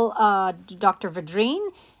email Dr.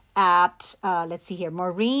 Vedrine at,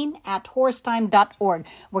 Maureen at horsetime.org.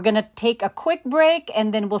 We're going to take a quick break,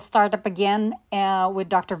 and then we'll start up again with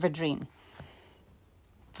Dr. Vedrine.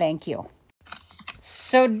 Thank you.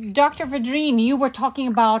 So, Dr. Vedrine, you were talking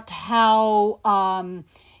about how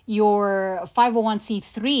your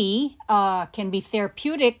 501c3 can be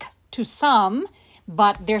therapeutic to some,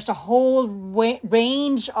 but there's a whole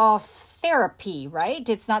range of therapy, right?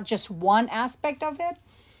 It's not just one aspect of it.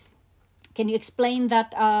 Can you explain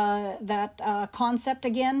that concept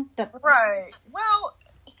again? Right. Well,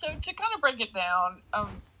 so to kind of break it down,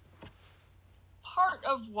 part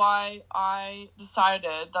of why I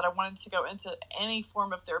decided that I wanted to go into any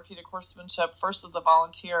form of therapeutic horsemanship, first as a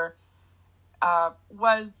volunteer,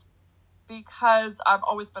 was because I've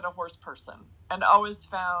always been a horse person and always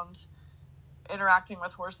found interacting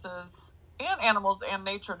with horses and animals and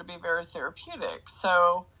nature to be very therapeutic.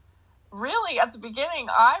 So really, at the beginning,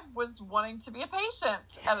 I was wanting to be a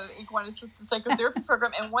patient at an equine-assisted psychotherapy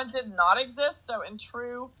program, and one did not exist. So in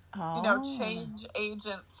true, change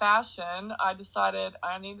agent fashion, I decided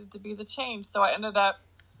I needed to be the change. So I ended up,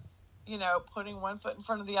 putting one foot in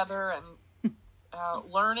front of the other and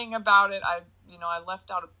learning about it. I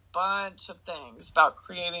left out a bunch of things about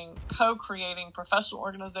co-creating professional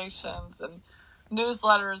organizations and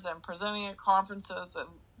newsletters and presenting at conferences and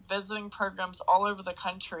visiting programs all over the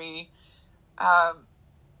country.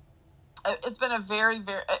 It's been a very,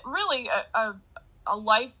 very, really a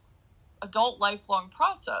lifelong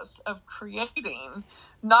process of creating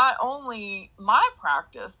not only my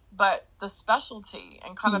practice, but the specialty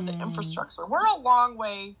and kind of the infrastructure. We're a long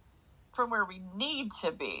way from where we need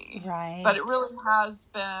to be, right? But it really has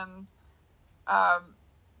been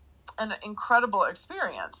an incredible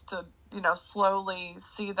experience to slowly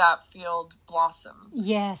see that field blossom.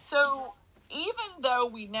 Yes. So even though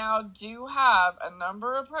we now do have a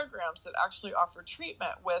number of programs that actually offer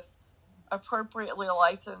treatment with appropriately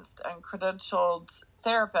licensed and credentialed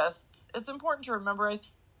therapists, it's important to remember, I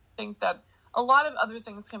think, that a lot of other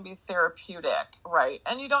things can be therapeutic, right?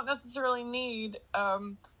 And you don't necessarily need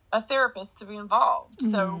a therapist to be involved.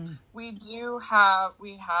 So we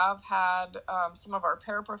have had some of our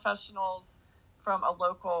paraprofessionals from a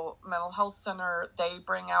local mental health center. They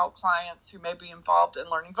bring out clients who may be involved in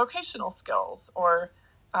learning vocational skills or,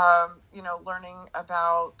 learning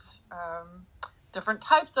about different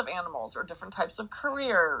types of animals or different types of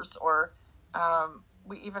careers. Or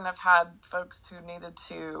we even have had folks who needed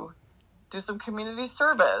to do some community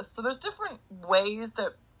service. So there's different ways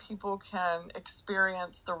that people can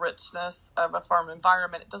experience the richness of a farm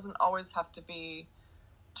environment. It doesn't always have to be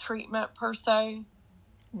treatment per se.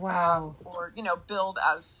 Wow. Or, build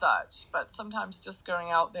as such, but sometimes just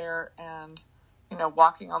going out there and,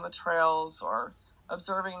 walking on the trails or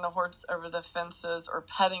observing the horse over the fences or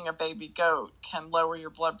petting a baby goat can lower your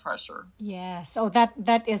blood pressure. Yes. Oh,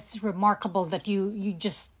 that is remarkable that you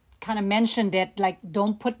just kind of mentioned it, like,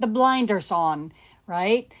 don't put the blinders on,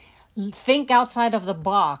 right? Think outside of the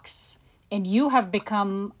box. And you have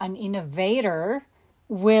become an innovator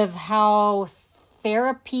with how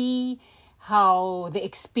therapy, how the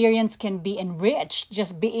experience can be enriched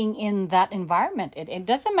just being in that environment. It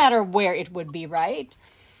doesn't matter where it would be, right?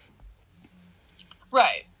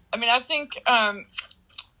 Right. I mean, I think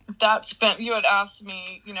that's been, you had asked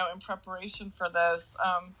me, in preparation for this,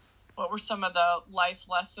 what were some of the life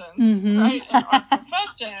lessons, right, in our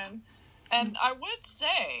profession? And I would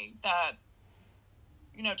say that,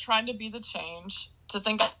 trying to be the change, to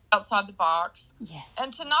think outside the box, yes,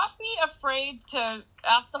 and to not be afraid to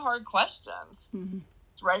ask the hard questions,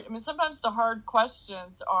 right? I mean, sometimes the hard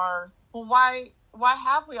questions are, well, why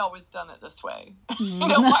have we always done it this way?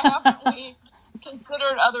 Why haven't we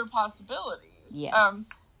considered other possibilities? Yes.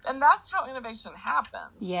 And that's how innovation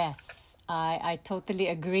happens. Yes, I totally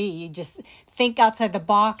agree. You just think outside the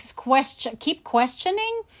box, keep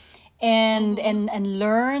questioning, and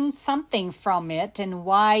learn something from it. And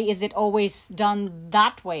why is it always done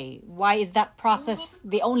that way? Why is that process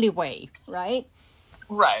the only way, right?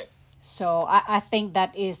 Right. So I think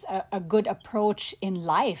that is a good approach in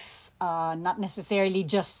life, not necessarily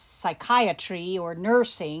just psychiatry or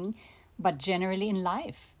nursing, but generally in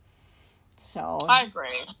life. So I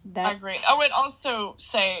agree. I agree. I would also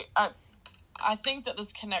say, I think that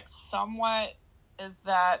this connects somewhat, is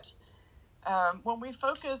that when we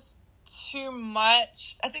focus too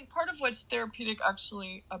much, I think part of what's therapeutic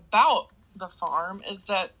actually about the farm is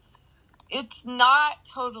that it's not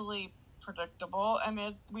totally predictable, and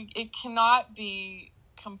it cannot be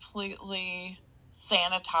completely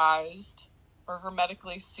sanitized or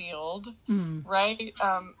hermetically sealed, right?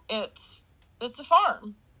 It's a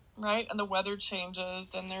farm, right? And the weather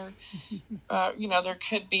changes, and there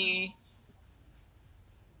could be,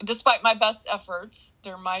 despite my best efforts,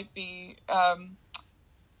 there might be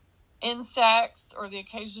insects or the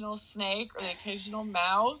occasional snake or the occasional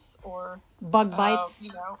mouse or bug bites,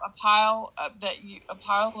 a pile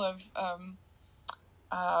of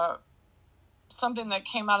something that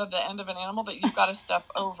came out of the end of an animal that you've got to step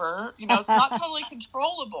over. It's not totally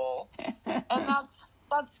controllable, and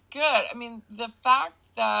that's good. I mean, the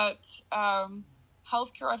fact that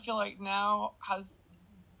healthcare, I feel like now has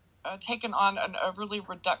taken on an overly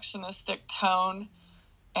reductionistic tone,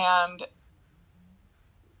 and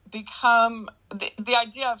become the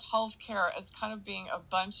idea of healthcare as kind of being a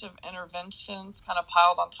bunch of interventions kind of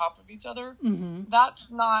piled on top of each other. Mm-hmm.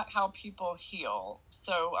 That's not how people heal.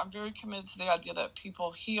 So I'm very committed to the idea that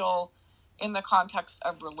people heal in the context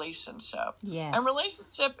of relationship. Yes. And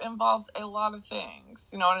relationship involves a lot of things.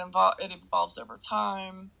 You know, it evolves over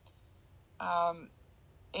time.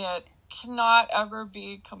 It cannot ever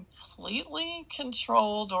be completely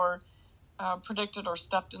controlled or predicted or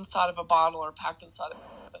stuffed inside of a bottle or packed inside of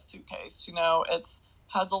a suitcase. You know,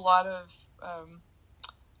 has a lot of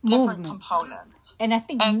different components. And I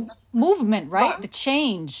think movement, right? The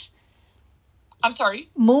change. I'm sorry?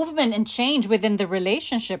 Movement and change within the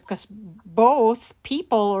relationship, because both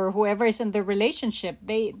people or whoever is in the relationship,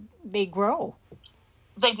 they grow.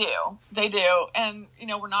 They do. And, you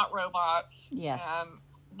know, we're not robots. Yes.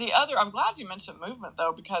 I'm glad you mentioned movement,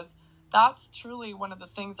 though, because that's truly one of the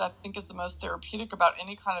things I think is the most therapeutic about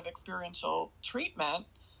any kind of experiential treatment,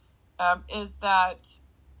 is that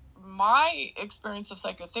my experience of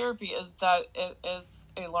psychotherapy is that it is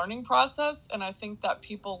a learning process. And I think that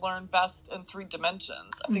people learn best in 3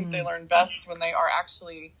 dimensions. I think they learn best when they are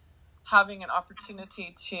actually having an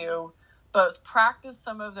opportunity to both practice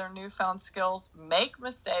some of their newfound skills, make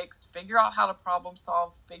mistakes, figure out how to problem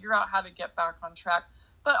solve, figure out how to get back on track,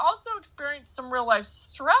 but also experience some real life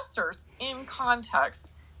stressors in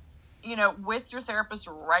context, you know, with your therapist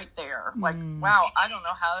right there. Like, wow, I don't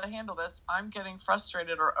know how to handle this. I'm getting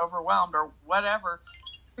frustrated or overwhelmed or whatever.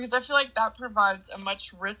 Because I feel like that provides a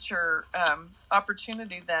much richer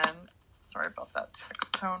opportunity than, sorry about that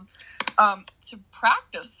text tone, to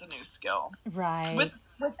practice the new skill. Right. With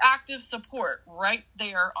active support right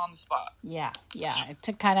there on the spot. Yeah.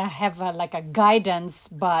 To kind of have a guidance,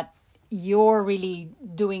 but you're really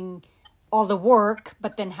doing all the work,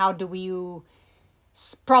 but then how do you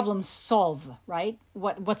problem solve, right?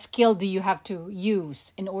 What skill do you have to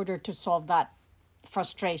use in order to solve that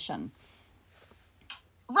frustration?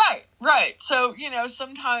 Right. So, you know,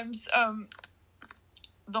 sometimes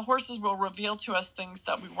the horses will reveal to us things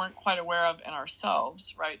that we weren't quite aware of in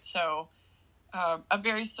ourselves, right? So a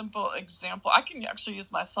very simple example, I can actually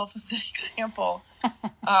use myself as an example.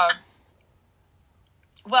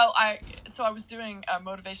 Well, I was doing a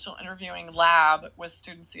motivational interviewing lab with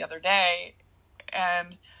students the other day,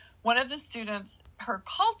 and one of the students, her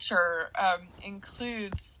culture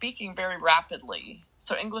includes speaking very rapidly.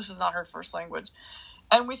 So English is not her first language.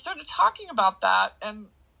 And we started talking about that and,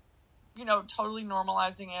 you know, totally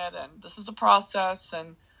normalizing it. And this is a process,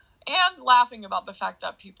 and laughing about the fact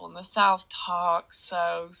that people in the South talk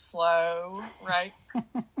so slow, right?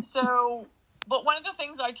 But one of the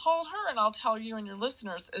things I told her, and I'll tell you and your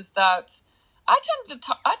listeners, is that I tend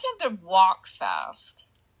to walk fast.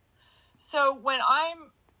 So when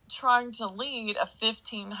I'm trying to lead a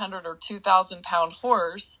 1,500 or 2,000 pound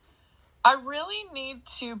horse, I really need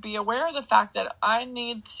to be aware of the fact that I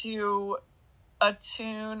need to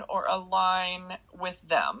attune or align with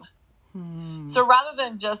them. So rather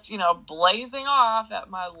than just, you know, blazing off at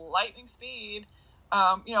my lightning speed,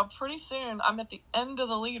 you know, pretty soon I'm at the end of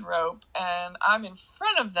the lead rope and I'm in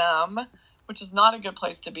front of them, which is not a good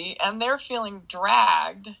place to be. And they're feeling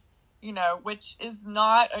dragged, you know, which is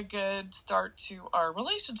not a good start to our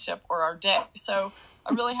relationship or our day. So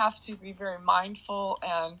I really have to be very mindful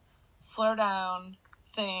and slow down,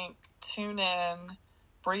 think, tune in,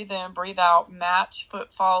 breathe out, match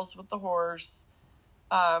footfalls with the horse.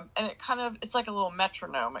 And it's like a little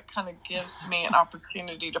metronome. It kind of gives me an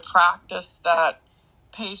opportunity to practice that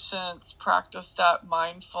patience, practice that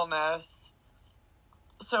mindfulness.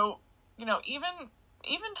 So, you know,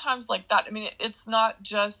 even times like that, I mean, it's not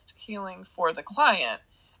just healing for the client.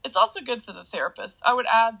 It's also good for the therapist. I would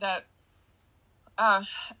add that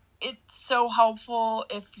it's so helpful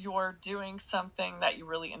if you're doing something that you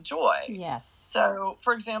really enjoy. Yes. So,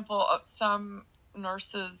 for example, some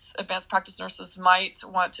nurses, advanced practice nurses, might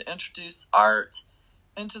want to introduce art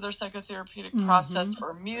into their psychotherapeutic process,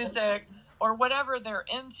 or music, or whatever they're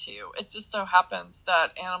into. It just so happens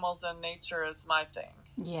that animals and nature is my thing.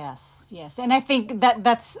 Yes. And I think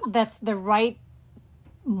that's the right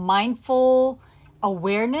mindful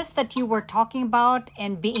awareness that you were talking about,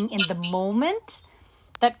 and being in the moment,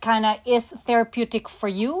 that kind of is therapeutic for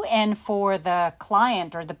you and for the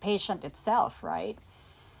client or the patient itself, right?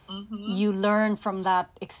 You learn from that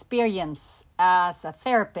experience as a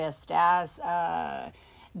therapist, as a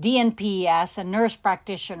DNP, as a nurse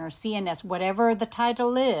practitioner, CNS, whatever the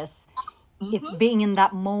title is. It's being in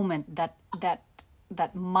that moment,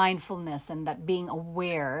 that mindfulness, and that being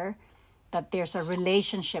aware that there's a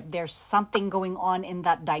relationship, there's something going on in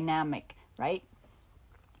that dynamic, right?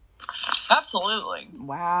 Absolutely.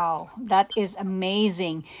 Wow, that is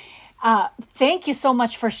amazing. Thank you so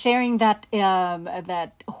much for sharing that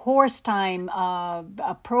that horse time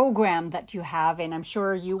program that you have, and I'm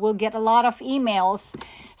sure you will get a lot of emails.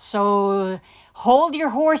 So hold your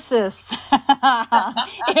horses,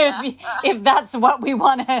 if that's what we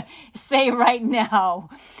want to say right now.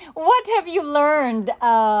 What have you learned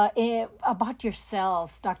about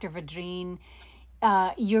yourself, Dr. Vadrine?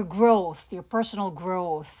 Your growth, your personal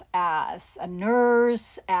growth as a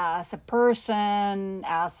nurse, as a person,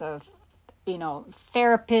 as a,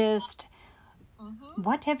 therapist. Mm-hmm.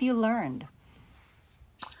 What have you learned?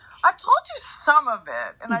 I've told you some of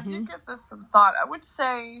it, and I did give this some thought. I would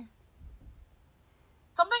say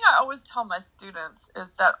something I always tell my students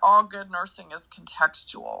is that all good nursing is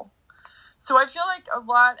contextual. So I feel like a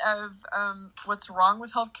lot of what's wrong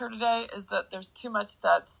with healthcare today is that there's too much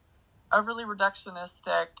that's overly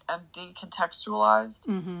reductionistic and decontextualized.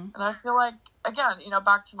 And I feel like, again,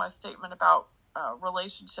 back to my statement about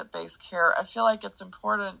relationship-based care, I feel like it's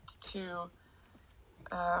important to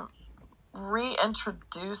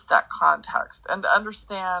reintroduce that context and to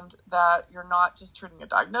understand that you're not just treating a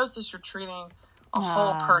diagnosis, you're treating a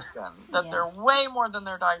whole person, that they're way more than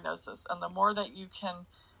their diagnosis. And the more that you can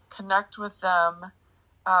connect with them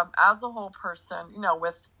as a whole person,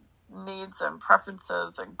 with needs and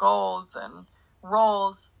preferences and goals and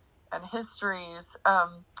roles and histories,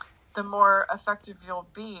 the more effective you'll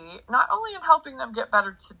be, not only in helping them get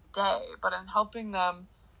better today, but in helping them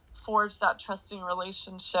forge that trusting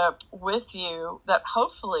relationship with you that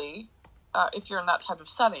hopefully, if you're in that type of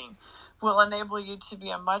setting, will enable you to be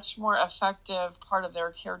a much more effective part of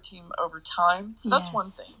their care team over time. So that's one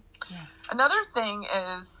thing. Yes. Another thing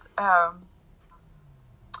is, I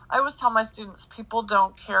always tell my students, people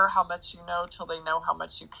don't care how much you know till they know how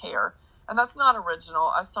much you care. And that's not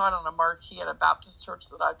original. I saw it on a marquee at a Baptist church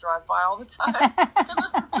that I drive by all the time because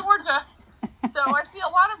it's in Georgia. So I see a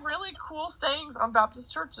lot of really cool sayings on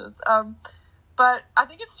Baptist churches. But I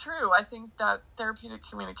think it's true. I think that therapeutic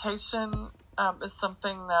communication is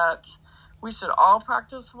something that we should all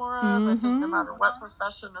practice more of. I think no matter what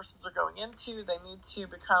profession nurses are going into, they need to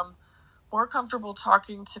become more comfortable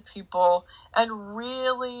talking to people and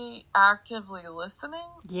really actively listening,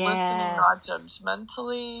 listening not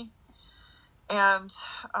judgmentally. And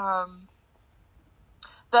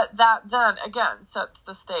that then, again, sets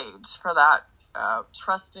the stage for that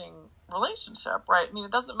trusting relationship, right? I mean,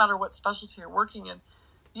 it doesn't matter what specialty you're working in.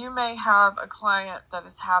 You may have a client that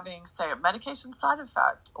is having, say, a medication side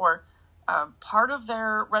effect or part of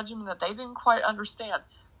their regimen that they didn't quite understand.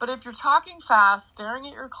 But if you're talking fast, staring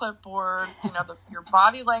at your clipboard, your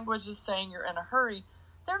body language is saying you're in a hurry,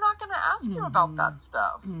 they're not going to ask you about that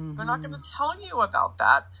stuff. They're not going to tell you about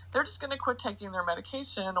that. They're just going to quit taking their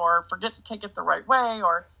medication or forget to take it the right way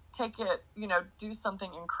or take it, do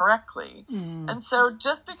something incorrectly. And so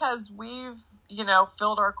just because we've,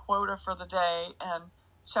 filled our quota for the day and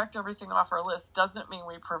checked everything off our list doesn't mean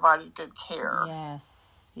we provided good care.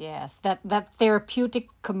 Yes, that therapeutic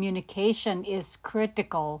communication is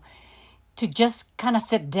critical, to just kind of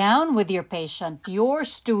sit down with your patient, your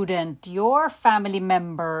student, your family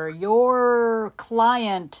member, your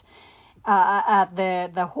client at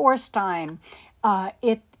the horse time.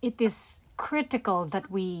 It is critical that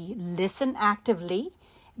we listen actively,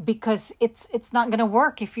 because it's not going to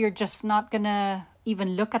work if you're just not going to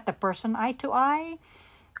even look at the person eye to eye.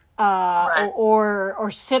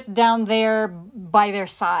 Or sit down there by their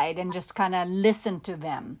side and just kind of listen to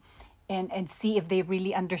them and see if they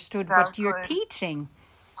really understood what you're teaching,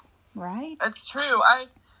 right? It's true. I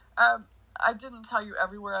didn't tell you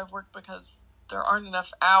everywhere I've worked because there aren't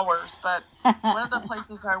enough hours, but one of the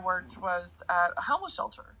places I worked was at a homeless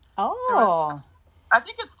shelter. Oh. I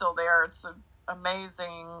think it's still there. It's an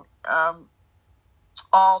amazing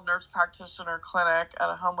all nurse practitioner clinic at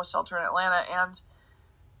a homeless shelter in Atlanta. And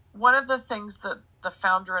one of the things that the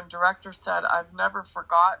founder and director said, I've never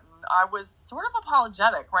forgotten, I was sort of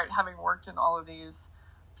apologetic, right, having worked in all of these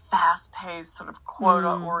fast-paced, sort of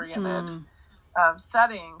quota-oriented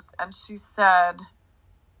settings. And she said,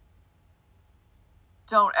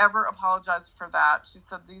 don't ever apologize for that. She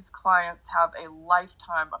said, these clients have a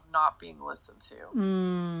lifetime of not being listened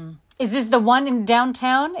to. Is this the one in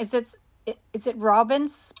downtown? Is it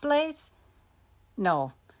Robin's place?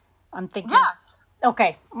 No, I'm thinking. Yes.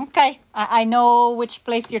 Okay. I know which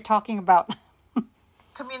place you're talking about.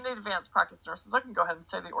 Community Advanced Practice Nurses. I can go ahead and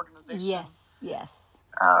say the organization. Yes. Yes.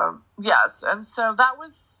 And so that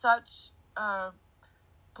was such a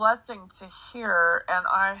blessing to hear. And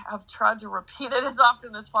I have tried to repeat it as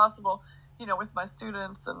often as possible, with my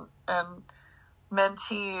students and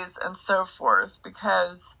mentees and so forth,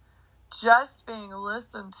 because just being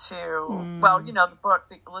listened to, well, you know, the book,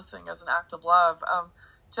 Listening as an Act of Love,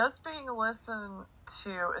 just being listened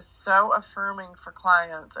to is so affirming for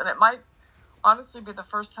clients. And it might honestly be the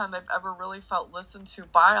first time they've ever really felt listened to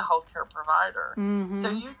by a healthcare provider. So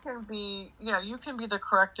you can be, you know, you can be the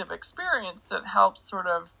corrective experience that helps sort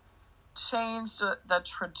of change the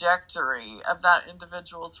trajectory of that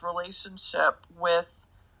individual's relationship with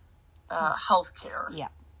healthcare.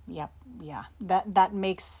 Yeah. That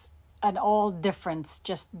makes an all difference,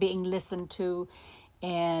 just being listened to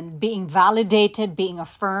and being validated, being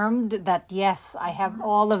affirmed that, yes, I have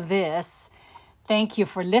all of this. Thank you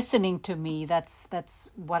for listening to me. That's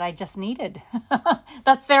what I just needed.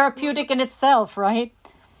 That's therapeutic in itself, right?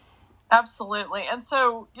 Absolutely. And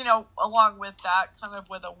so, you know, along with that, kind of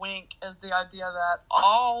with a wink, is the idea that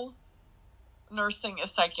all nursing is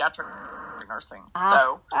psychiatric nursing.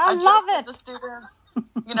 So I love it. The students,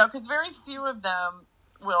 you know, because very few of them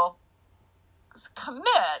will commit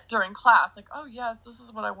during class, like, oh yes, this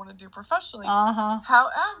is what I want to do professionally.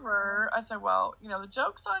 However, I say, well, you know, the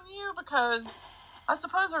joke's on you, because I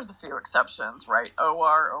suppose there's a few exceptions, right?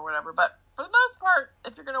 OR or whatever, but for the most part,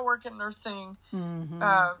 if you're going to work in nursing,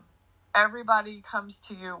 everybody comes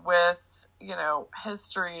to you with, you know,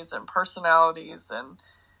 histories and personalities and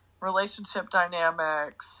relationship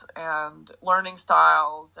dynamics and learning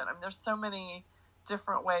styles, and I mean, there's so many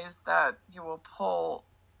different ways that you will pull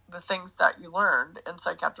the things that you learned in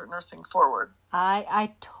psychiatric nursing forward.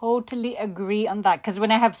 I totally agree on that, because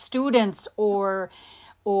when I have students or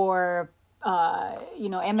you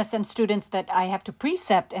know, MSN students that I have to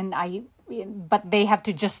precept, but they have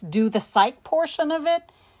to just do the psych portion of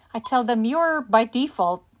it, I tell them, you're by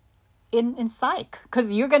default in psych,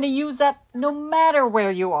 because you're going to use that no matter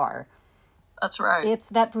where you are. That's right. It's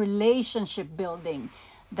that relationship building,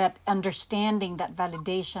 that understanding, that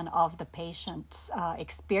validation of the patient's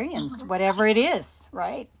experience, whatever it is,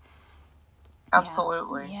 right?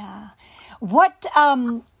 Absolutely. Yeah. What?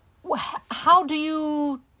 How do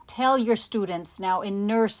you tell your students now in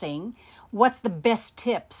nursing? What's the best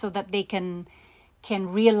tip so that they can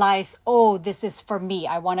realize, oh, this is for me.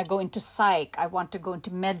 I want to go into psych. I want to go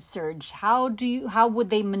into med surg. How would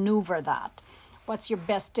they maneuver that? What's your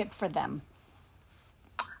best tip for them?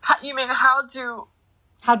 You mean how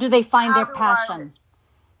do they find their passion?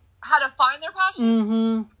 How to find their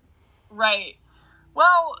passion? Right.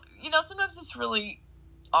 Well, you know, sometimes it's really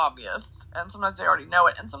obvious, and sometimes they already know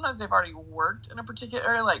it, and sometimes they've already worked in a particular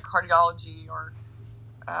area, like cardiology or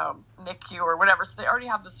NICU or whatever, so they already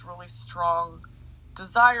have this really strong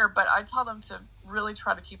desire. But I tell them to really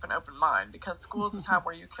try to keep an open mind, because school is a time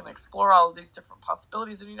where you can explore all of these different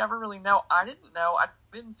possibilities, and you never really know. I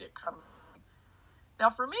didn't see it coming. Now,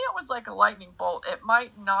 for me, it was like a lightning bolt. It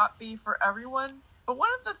might not be for everyone, but one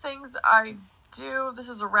of the things I do, this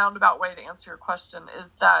is a roundabout way to answer your question,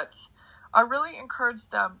 is that I really encourage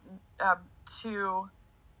them to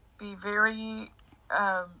be very,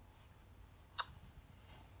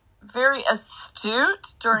 very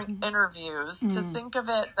astute during interviews, to think of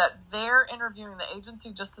it that they're interviewing the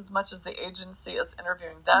agency just as much as the agency is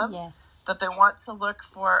interviewing them. Yes. That they want to look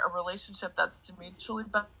for a relationship that's mutually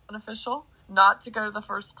beneficial, not to go to the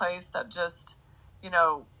first place that just, you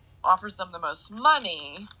know, offers them the most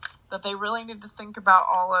money, that they really need to think about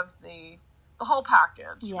all of the whole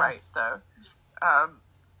package, right?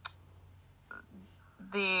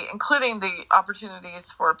 Including the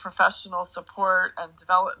opportunities for professional support and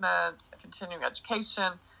development, continuing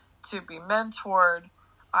education, to be mentored.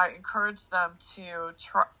 I encourage them to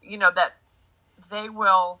try, you know, that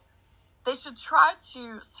they should try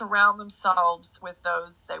to surround themselves with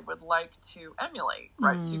those they would like to emulate,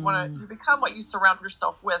 right? So you become what you surround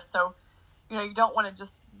yourself with. So, you know, you don't want to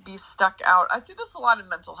just be stuck out. I see this a lot in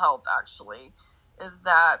mental health, actually, is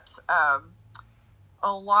that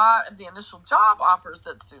a lot of the initial job offers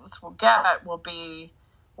that students will get will be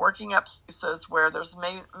working at places where there's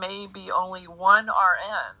maybe only one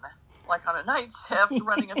RN, like on a night shift,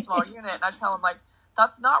 running a small unit. And I tell them, like,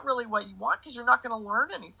 that's not really what you want, because you're not going to learn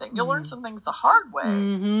anything. You'll learn some things the hard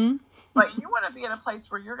way. But you want to be in a place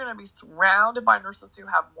where you're going to be surrounded by nurses who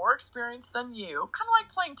have more experience than you, kind of like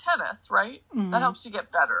playing tennis, right? That helps you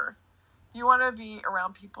get better. You want to be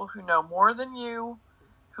around people who know more than you,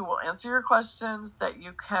 who will answer your questions, that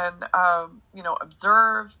you can, you know,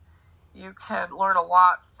 observe. You can learn a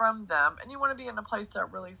lot from them. And you want to be in a place that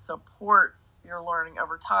really supports your learning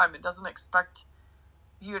over time. It doesn't expect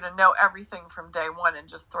you to know everything from day one and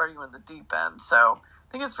just throw you in the deep end. So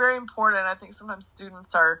I think it's very important. I think sometimes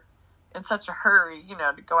students are in such a hurry, you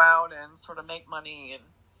know, to go out and sort of make money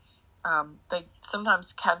they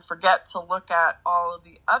sometimes can forget to look at all of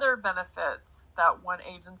the other benefits that one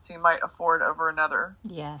agency might afford over another.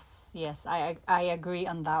 Yes, I agree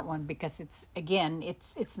on that one, because it's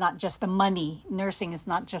not just the money. Nursing is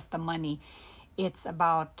not just the money. It's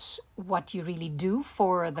about what you really do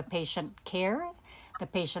for the patient care, the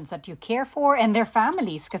patients that you care for, and their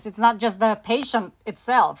families, because it's not just the patient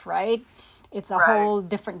itself, right? It's a whole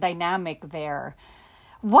different dynamic there.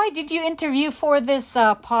 Why did you interview for this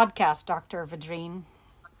podcast, Dr. Vedrine?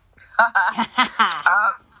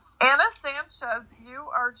 Anna Sanchez, you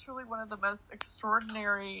are truly one of the most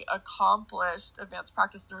extraordinary, accomplished advanced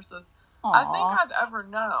practice nurses I think I've ever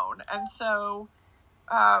known. And so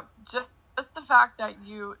just the fact that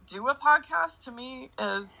you do a podcast to me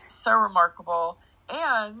is so remarkable.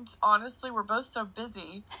 And honestly, we're both so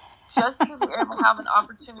busy, just to be able to have an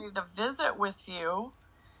opportunity to visit with you.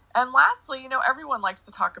 And lastly, everyone likes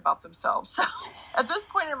to talk about themselves. So at this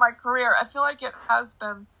point in my career, I feel like it has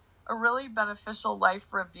been a really beneficial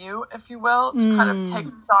life review, if you will, to kind of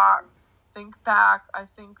take stock, think back. I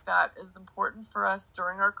think that is important for us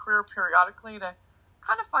during our career periodically to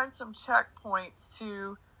kind of find some checkpoints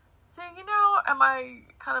to say, am I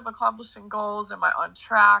kind of accomplishing goals? Am I on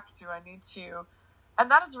track? Do I need to?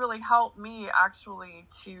 And that has really helped me actually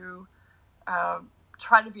to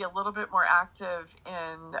try to be a little bit more active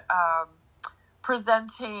in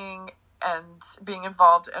presenting and being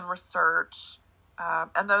involved in research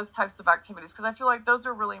and those types of activities. Because I feel like those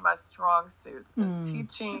are really my strong suits, is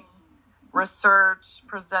teaching, research,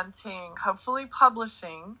 presenting, hopefully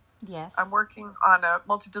publishing. Yes. I'm working on a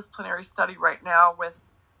multidisciplinary study right now with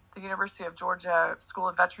the University of Georgia School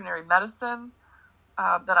of Veterinary Medicine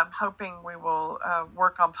that I'm hoping we will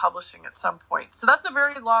work on publishing at some point. So that's a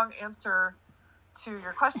very long answer to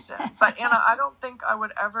your question. But Anna, I don't think I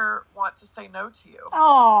would ever want to say no to you.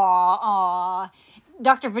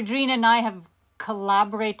 Dr. Vedrine and I have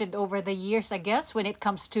collaborated over the years, I guess, when it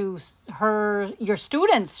comes to your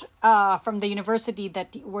students from the university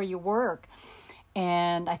where you work.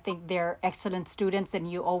 And I think they're excellent students,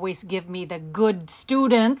 and you always give me the good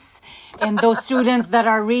students and those students that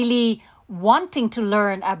are really wanting to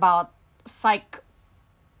learn about psychiatry.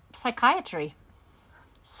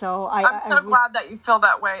 So I'm so glad that you feel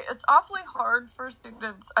that way. It's awfully hard for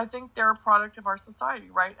students. I think they're a product of our society,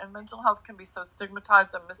 right? And mental health can be so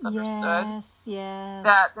stigmatized and misunderstood. Yes.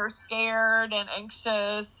 That they're scared and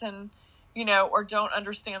anxious and, or don't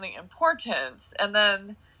understand the importance. And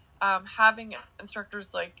then having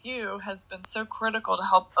instructors like you has been so critical to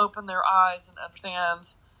help open their eyes and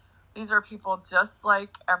understand these are people just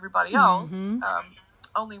like everybody else,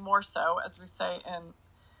 only more so, as we say in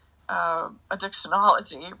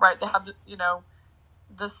addictionology, right? They have,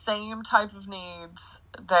 the same type of needs.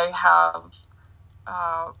 They have,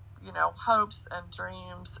 hopes and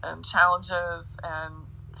dreams and challenges and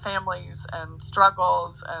families and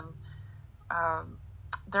struggles, and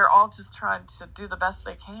they're all just trying to do the best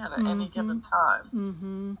they can at any given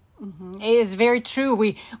time. It is very true.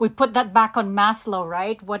 We put that back on Maslow,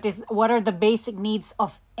 right? What are the basic needs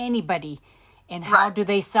of anybody? And how do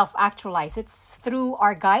they self-actualize? It's through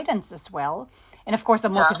our guidance as well. And of course, the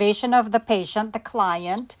motivation of the patient, the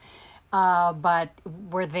client. But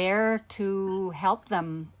we're there to help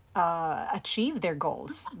them achieve their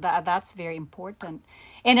goals. That's very important.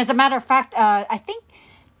 And as a matter of fact, I think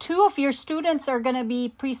 2 of your students are going to be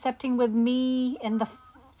precepting with me in the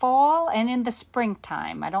fall and in the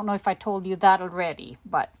springtime. I don't know if I told you that already,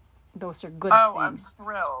 but those are good things. I'm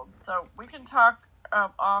thrilled. So we can talk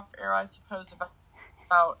off air, I suppose,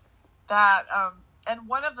 about that. And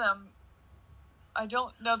one of them, I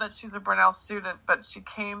don't know that she's a Brenau student, but she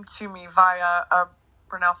came to me via a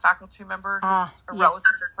Brenau faculty member who's a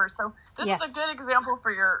relative of hers. So this is a good example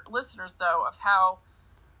for your listeners, though, of how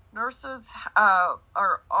nurses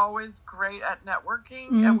are always great at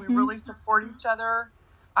networking, and we really support each other.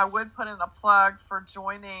 I would put in a plug for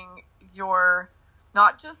joining your,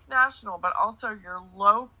 not just national, but also your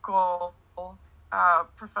local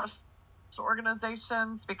professional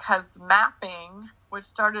organizations, because MAPPing, which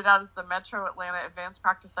started out as the Metro Atlanta Advanced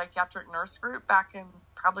Practice Psychiatric Nurse Group back in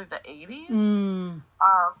probably the 80s,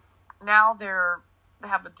 now they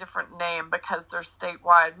have a different name because they're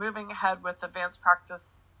statewide. Moving ahead with Advanced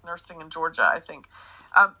Practice Nursing in Georgia, I think.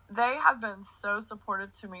 They have been so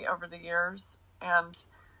supportive to me over the years, and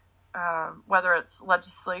whether it's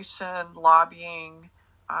legislation, lobbying,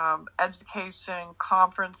 education,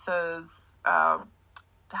 conferences,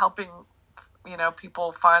 helping,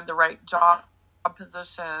 people find the right job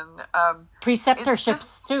position.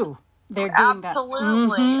 Preceptorships too. They're doing that.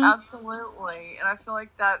 Absolutely. And I feel like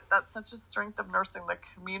that's such a strength of nursing. The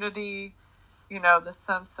community the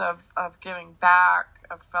sense of giving back,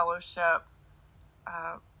 of fellowship,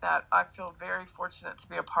 that I feel very fortunate to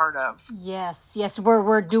be a part of. Yes.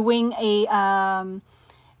 We're doing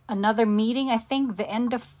another meeting, I think the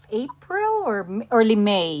end of April or early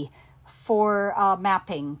May for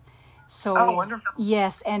mapping. So wonderful.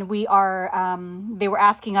 yes, and we are. They were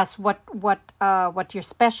asking us what your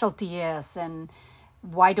specialty is, and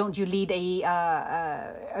why don't you lead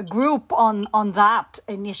a group on that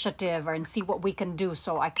initiative and see what we can do.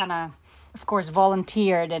 So I kind of course,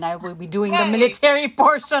 volunteered, and I will be doing the military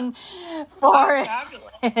portion for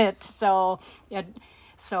it. So yeah.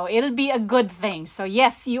 So it'll be a good thing. So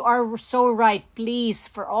yes, you are so right. Please,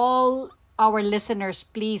 for all our listeners,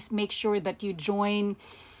 please make sure that you join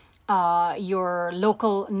your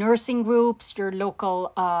local nursing groups, your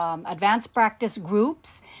local advanced practice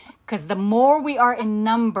groups, because the more we are in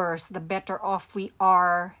numbers, the better off we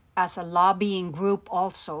are as a lobbying group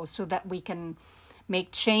also, so that we can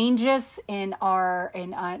make changes in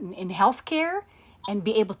in healthcare and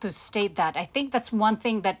be able to state that. I think that's one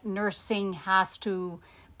thing that nursing has to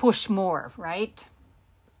push more, right?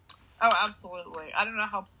 Oh, absolutely. I don't know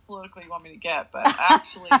how political you want me to get, but I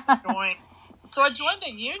actually joined. So I joined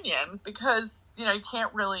a union because,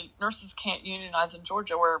 nurses can't unionize in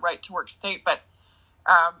Georgia. We're a right-to-work state, but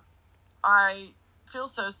I feel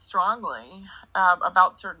so strongly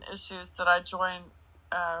about certain issues that I joined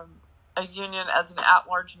a union as an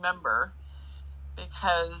at-large member,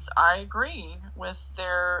 because I agree with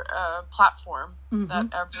their platform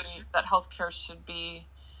that healthcare should be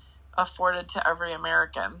afforded to every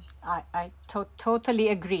American. I totally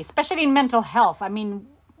agree, especially in mental health. I mean,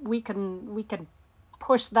 we can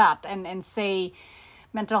push that and say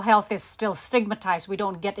mental health is still stigmatized. We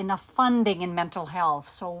don't get enough funding in mental health,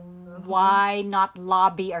 so why not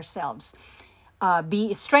lobby ourselves?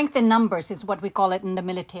 Strength in numbers is what we call it in the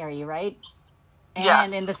military, right?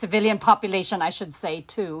 And in the civilian population, I should say,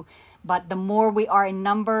 too. But the more we are in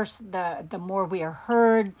numbers, the more we are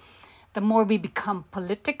heard, the more we become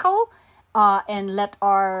political, and let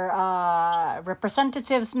our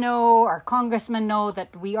representatives know, our congressmen know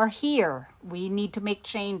that we are here. We need to make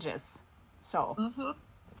changes. So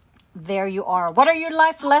there you are. What are your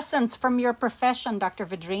life lessons from your profession, Dr.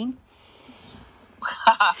 Vedrine?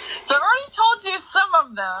 So I've already told you some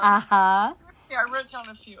of them. Uh-huh. Yeah, I wrote down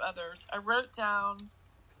a few others. I wrote down,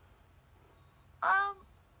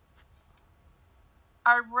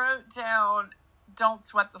 don't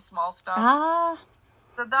sweat the small stuff.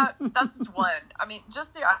 So that's just one. I mean,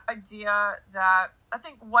 just the idea that I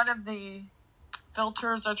think one of the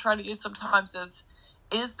filters I try to use sometimes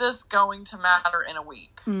is this going to matter in a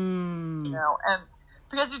week? And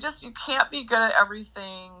because you can't be good at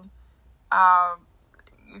everything.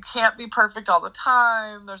 You can't be perfect all the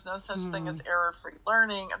time. There's no such thing as error-free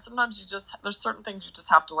learning. And sometimes there's certain things you just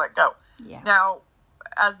have to let go. Yeah. Now,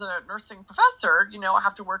 as a nursing professor, I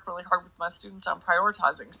have to work really hard with my students on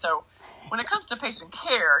prioritizing. So when it comes to patient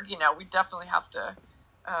care, we definitely have to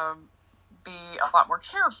be a lot more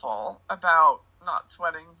careful about not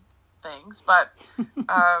sweating things. But,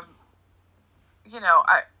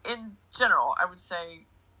 in general, I would say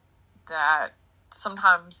that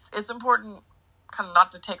sometimes it's important kind of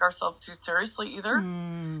not to take ourselves too seriously either,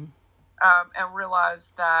 and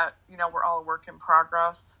realize that, we're all a work in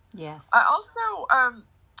progress. Yes. I also,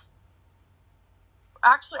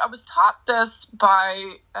 I was taught this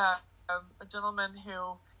by a gentleman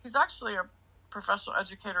he's actually a professional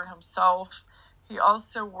educator himself. He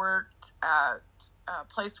also worked at a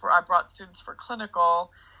place where I brought students for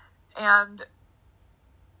clinical, and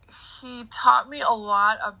he taught me a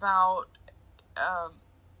lot about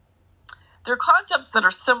there are concepts that are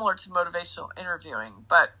similar to motivational interviewing,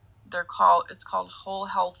 but it's called whole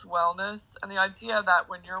health wellness. And the idea that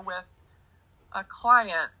when you're with a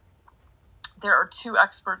client, there are two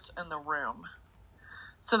experts in the room.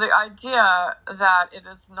 So the idea that it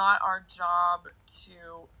is not our job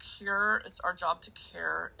to cure, it's our job to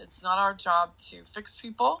care. It's not our job to fix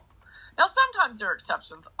people. Now, sometimes there are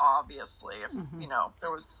exceptions, obviously. If,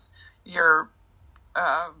 there was your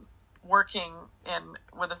working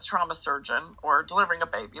with a trauma surgeon or delivering a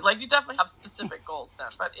baby. Like, you definitely have specific goals then.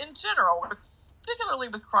 But in general, particularly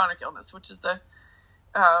with chronic illness, which is the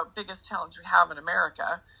biggest challenge we have in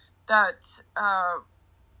America, that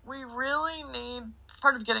we really need, it's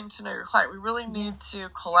part of getting to know your client, we really need to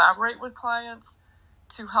collaborate with clients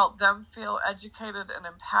to help them feel educated and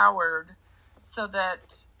empowered so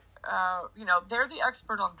that, they're the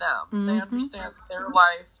expert on them. They understand their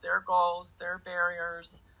life, their goals, their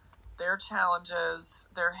barriers, their challenges,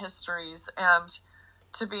 their histories, and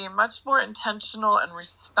to be much more intentional and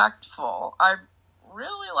respectful. I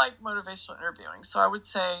really like motivational interviewing. So I would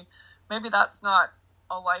say maybe that's not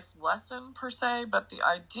a life lesson per se, but the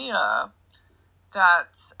idea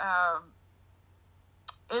that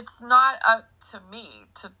it's not up to me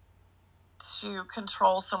to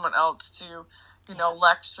control someone else, to,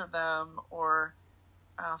 lecture them or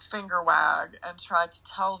finger wag and try to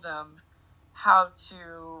tell them how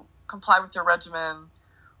to comply with their regimen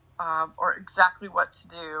or exactly what to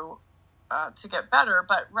do to get better,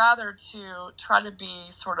 but rather to try to be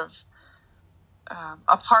sort of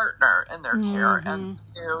a partner in their care and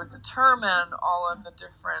to determine all of the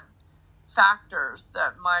different factors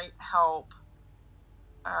that might help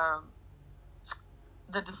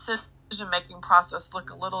the decision-making process look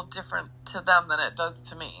a little different to them than it does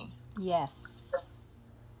to me. Yes.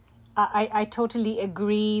 I totally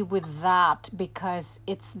agree with that, because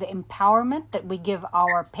it's the empowerment that we give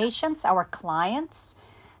our patients, our clients,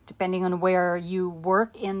 depending on where you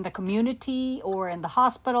work in the community or in the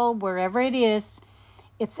hospital, wherever it is.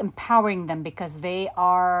 It's empowering them because they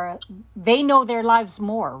know their lives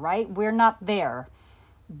more, right? We're not there,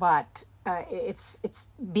 but it's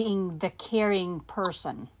being the caring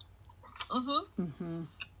person.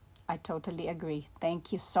 I totally agree.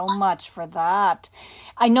 Thank you so much for that.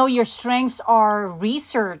 I know your strengths are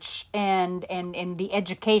research and the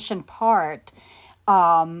education part.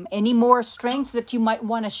 Any more strengths that you might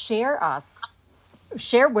want to share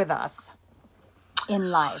with us in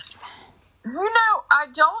life? I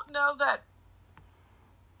don't know that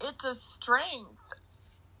it's a strength.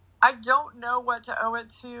 I don't know what to owe it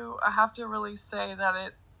to. I have to really say that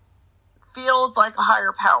it feels like a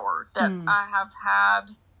higher power, that I have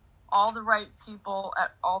had all the right people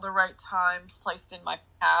at all the right times placed in my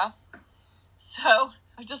path. So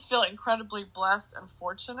I just feel incredibly blessed and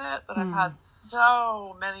fortunate that I've had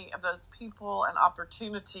so many of those people and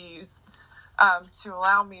opportunities to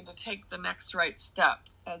allow me to take the next right step,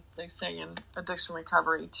 as they say in addiction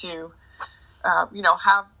recovery, to,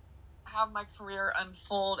 have my career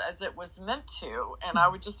unfold as it was meant to. And I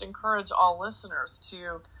would just encourage all listeners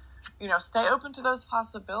to, stay open to those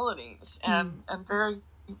possibilities and very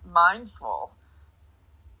mindful.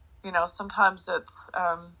 Sometimes it's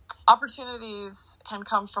opportunities can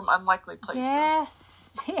come from unlikely places.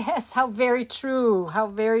 Yes, how very true.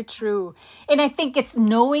 And I think it's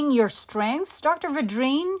knowing your strengths, Dr.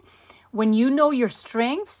 Vidrine. When you know your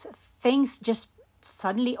strengths, things just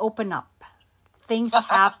suddenly open up. Things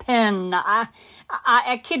happen.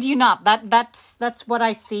 I kid you not. That's what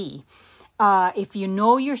I see. If you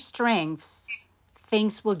know your strengths,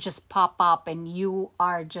 things will just pop up, and you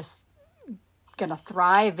are just gonna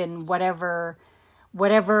thrive in whatever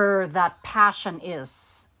that passion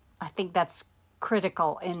is. I think that's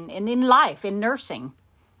critical in life, in nursing.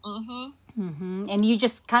 And you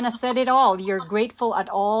just kind of said it all. You're grateful at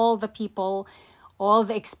all the people, all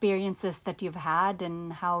the experiences that you've had,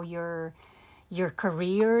 and how your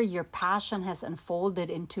career, your passion has unfolded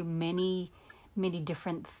into many, many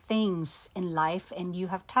different things in life. And you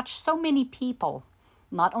have touched so many people,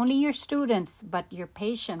 not only your students, but your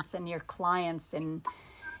patients and your clients, and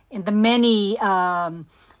in the many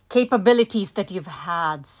capabilities that you've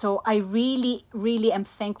had. So I really, really am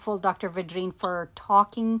thankful, Dr. Vidrine, for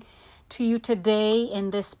talking to you today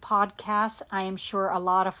in this podcast. I am sure a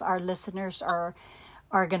lot of our listeners are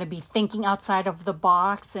going to be thinking outside of the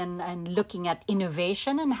box and looking at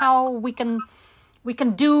innovation and how we can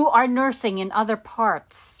do our nursing in other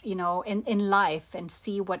parts, in life, and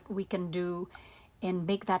see what we can do and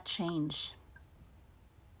make that change.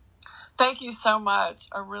 Thank you so much.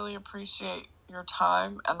 I really appreciate your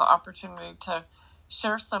time and the opportunity to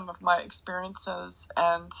share some of my experiences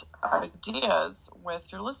and ideas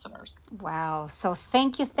with your listeners. Wow. So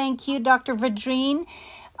thank you, Dr. Vidrine.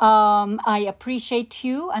 I appreciate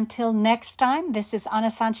you. Until next time, this is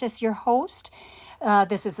Ana Sanchez, your host.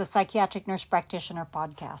 This is the Psychiatric Nurse Practitioner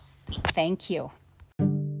Podcast. Thank you.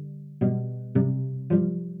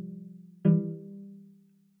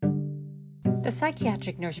 The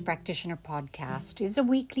Psychiatric Nurse Practitioner Podcast is a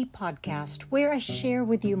weekly podcast where I share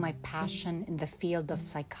with you my passion in the field of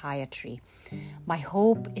psychiatry. My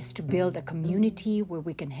hope is to build a community where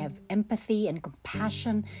we can have empathy and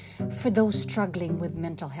compassion for those struggling with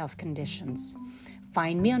mental health conditions.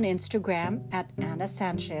 Find me on Instagram at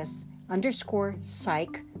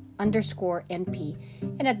 @Anna_Sanchez_psych_NP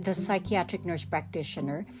and at the Psychiatric Nurse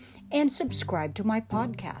Practitioner, and subscribe to my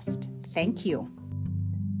podcast. Thank you.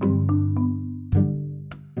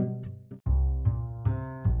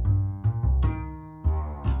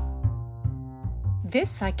 This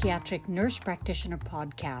Psychiatric Nurse Practitioner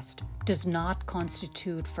Podcast does not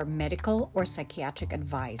constitute for medical or psychiatric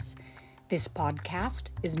advice. This podcast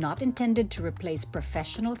is not intended to replace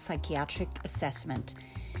professional psychiatric assessment.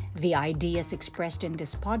 The ideas expressed in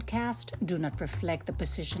this podcast do not reflect the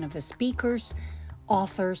position of the speakers,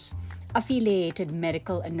 authors, affiliated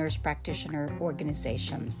medical and nurse practitioner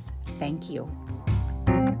organizations. Thank you.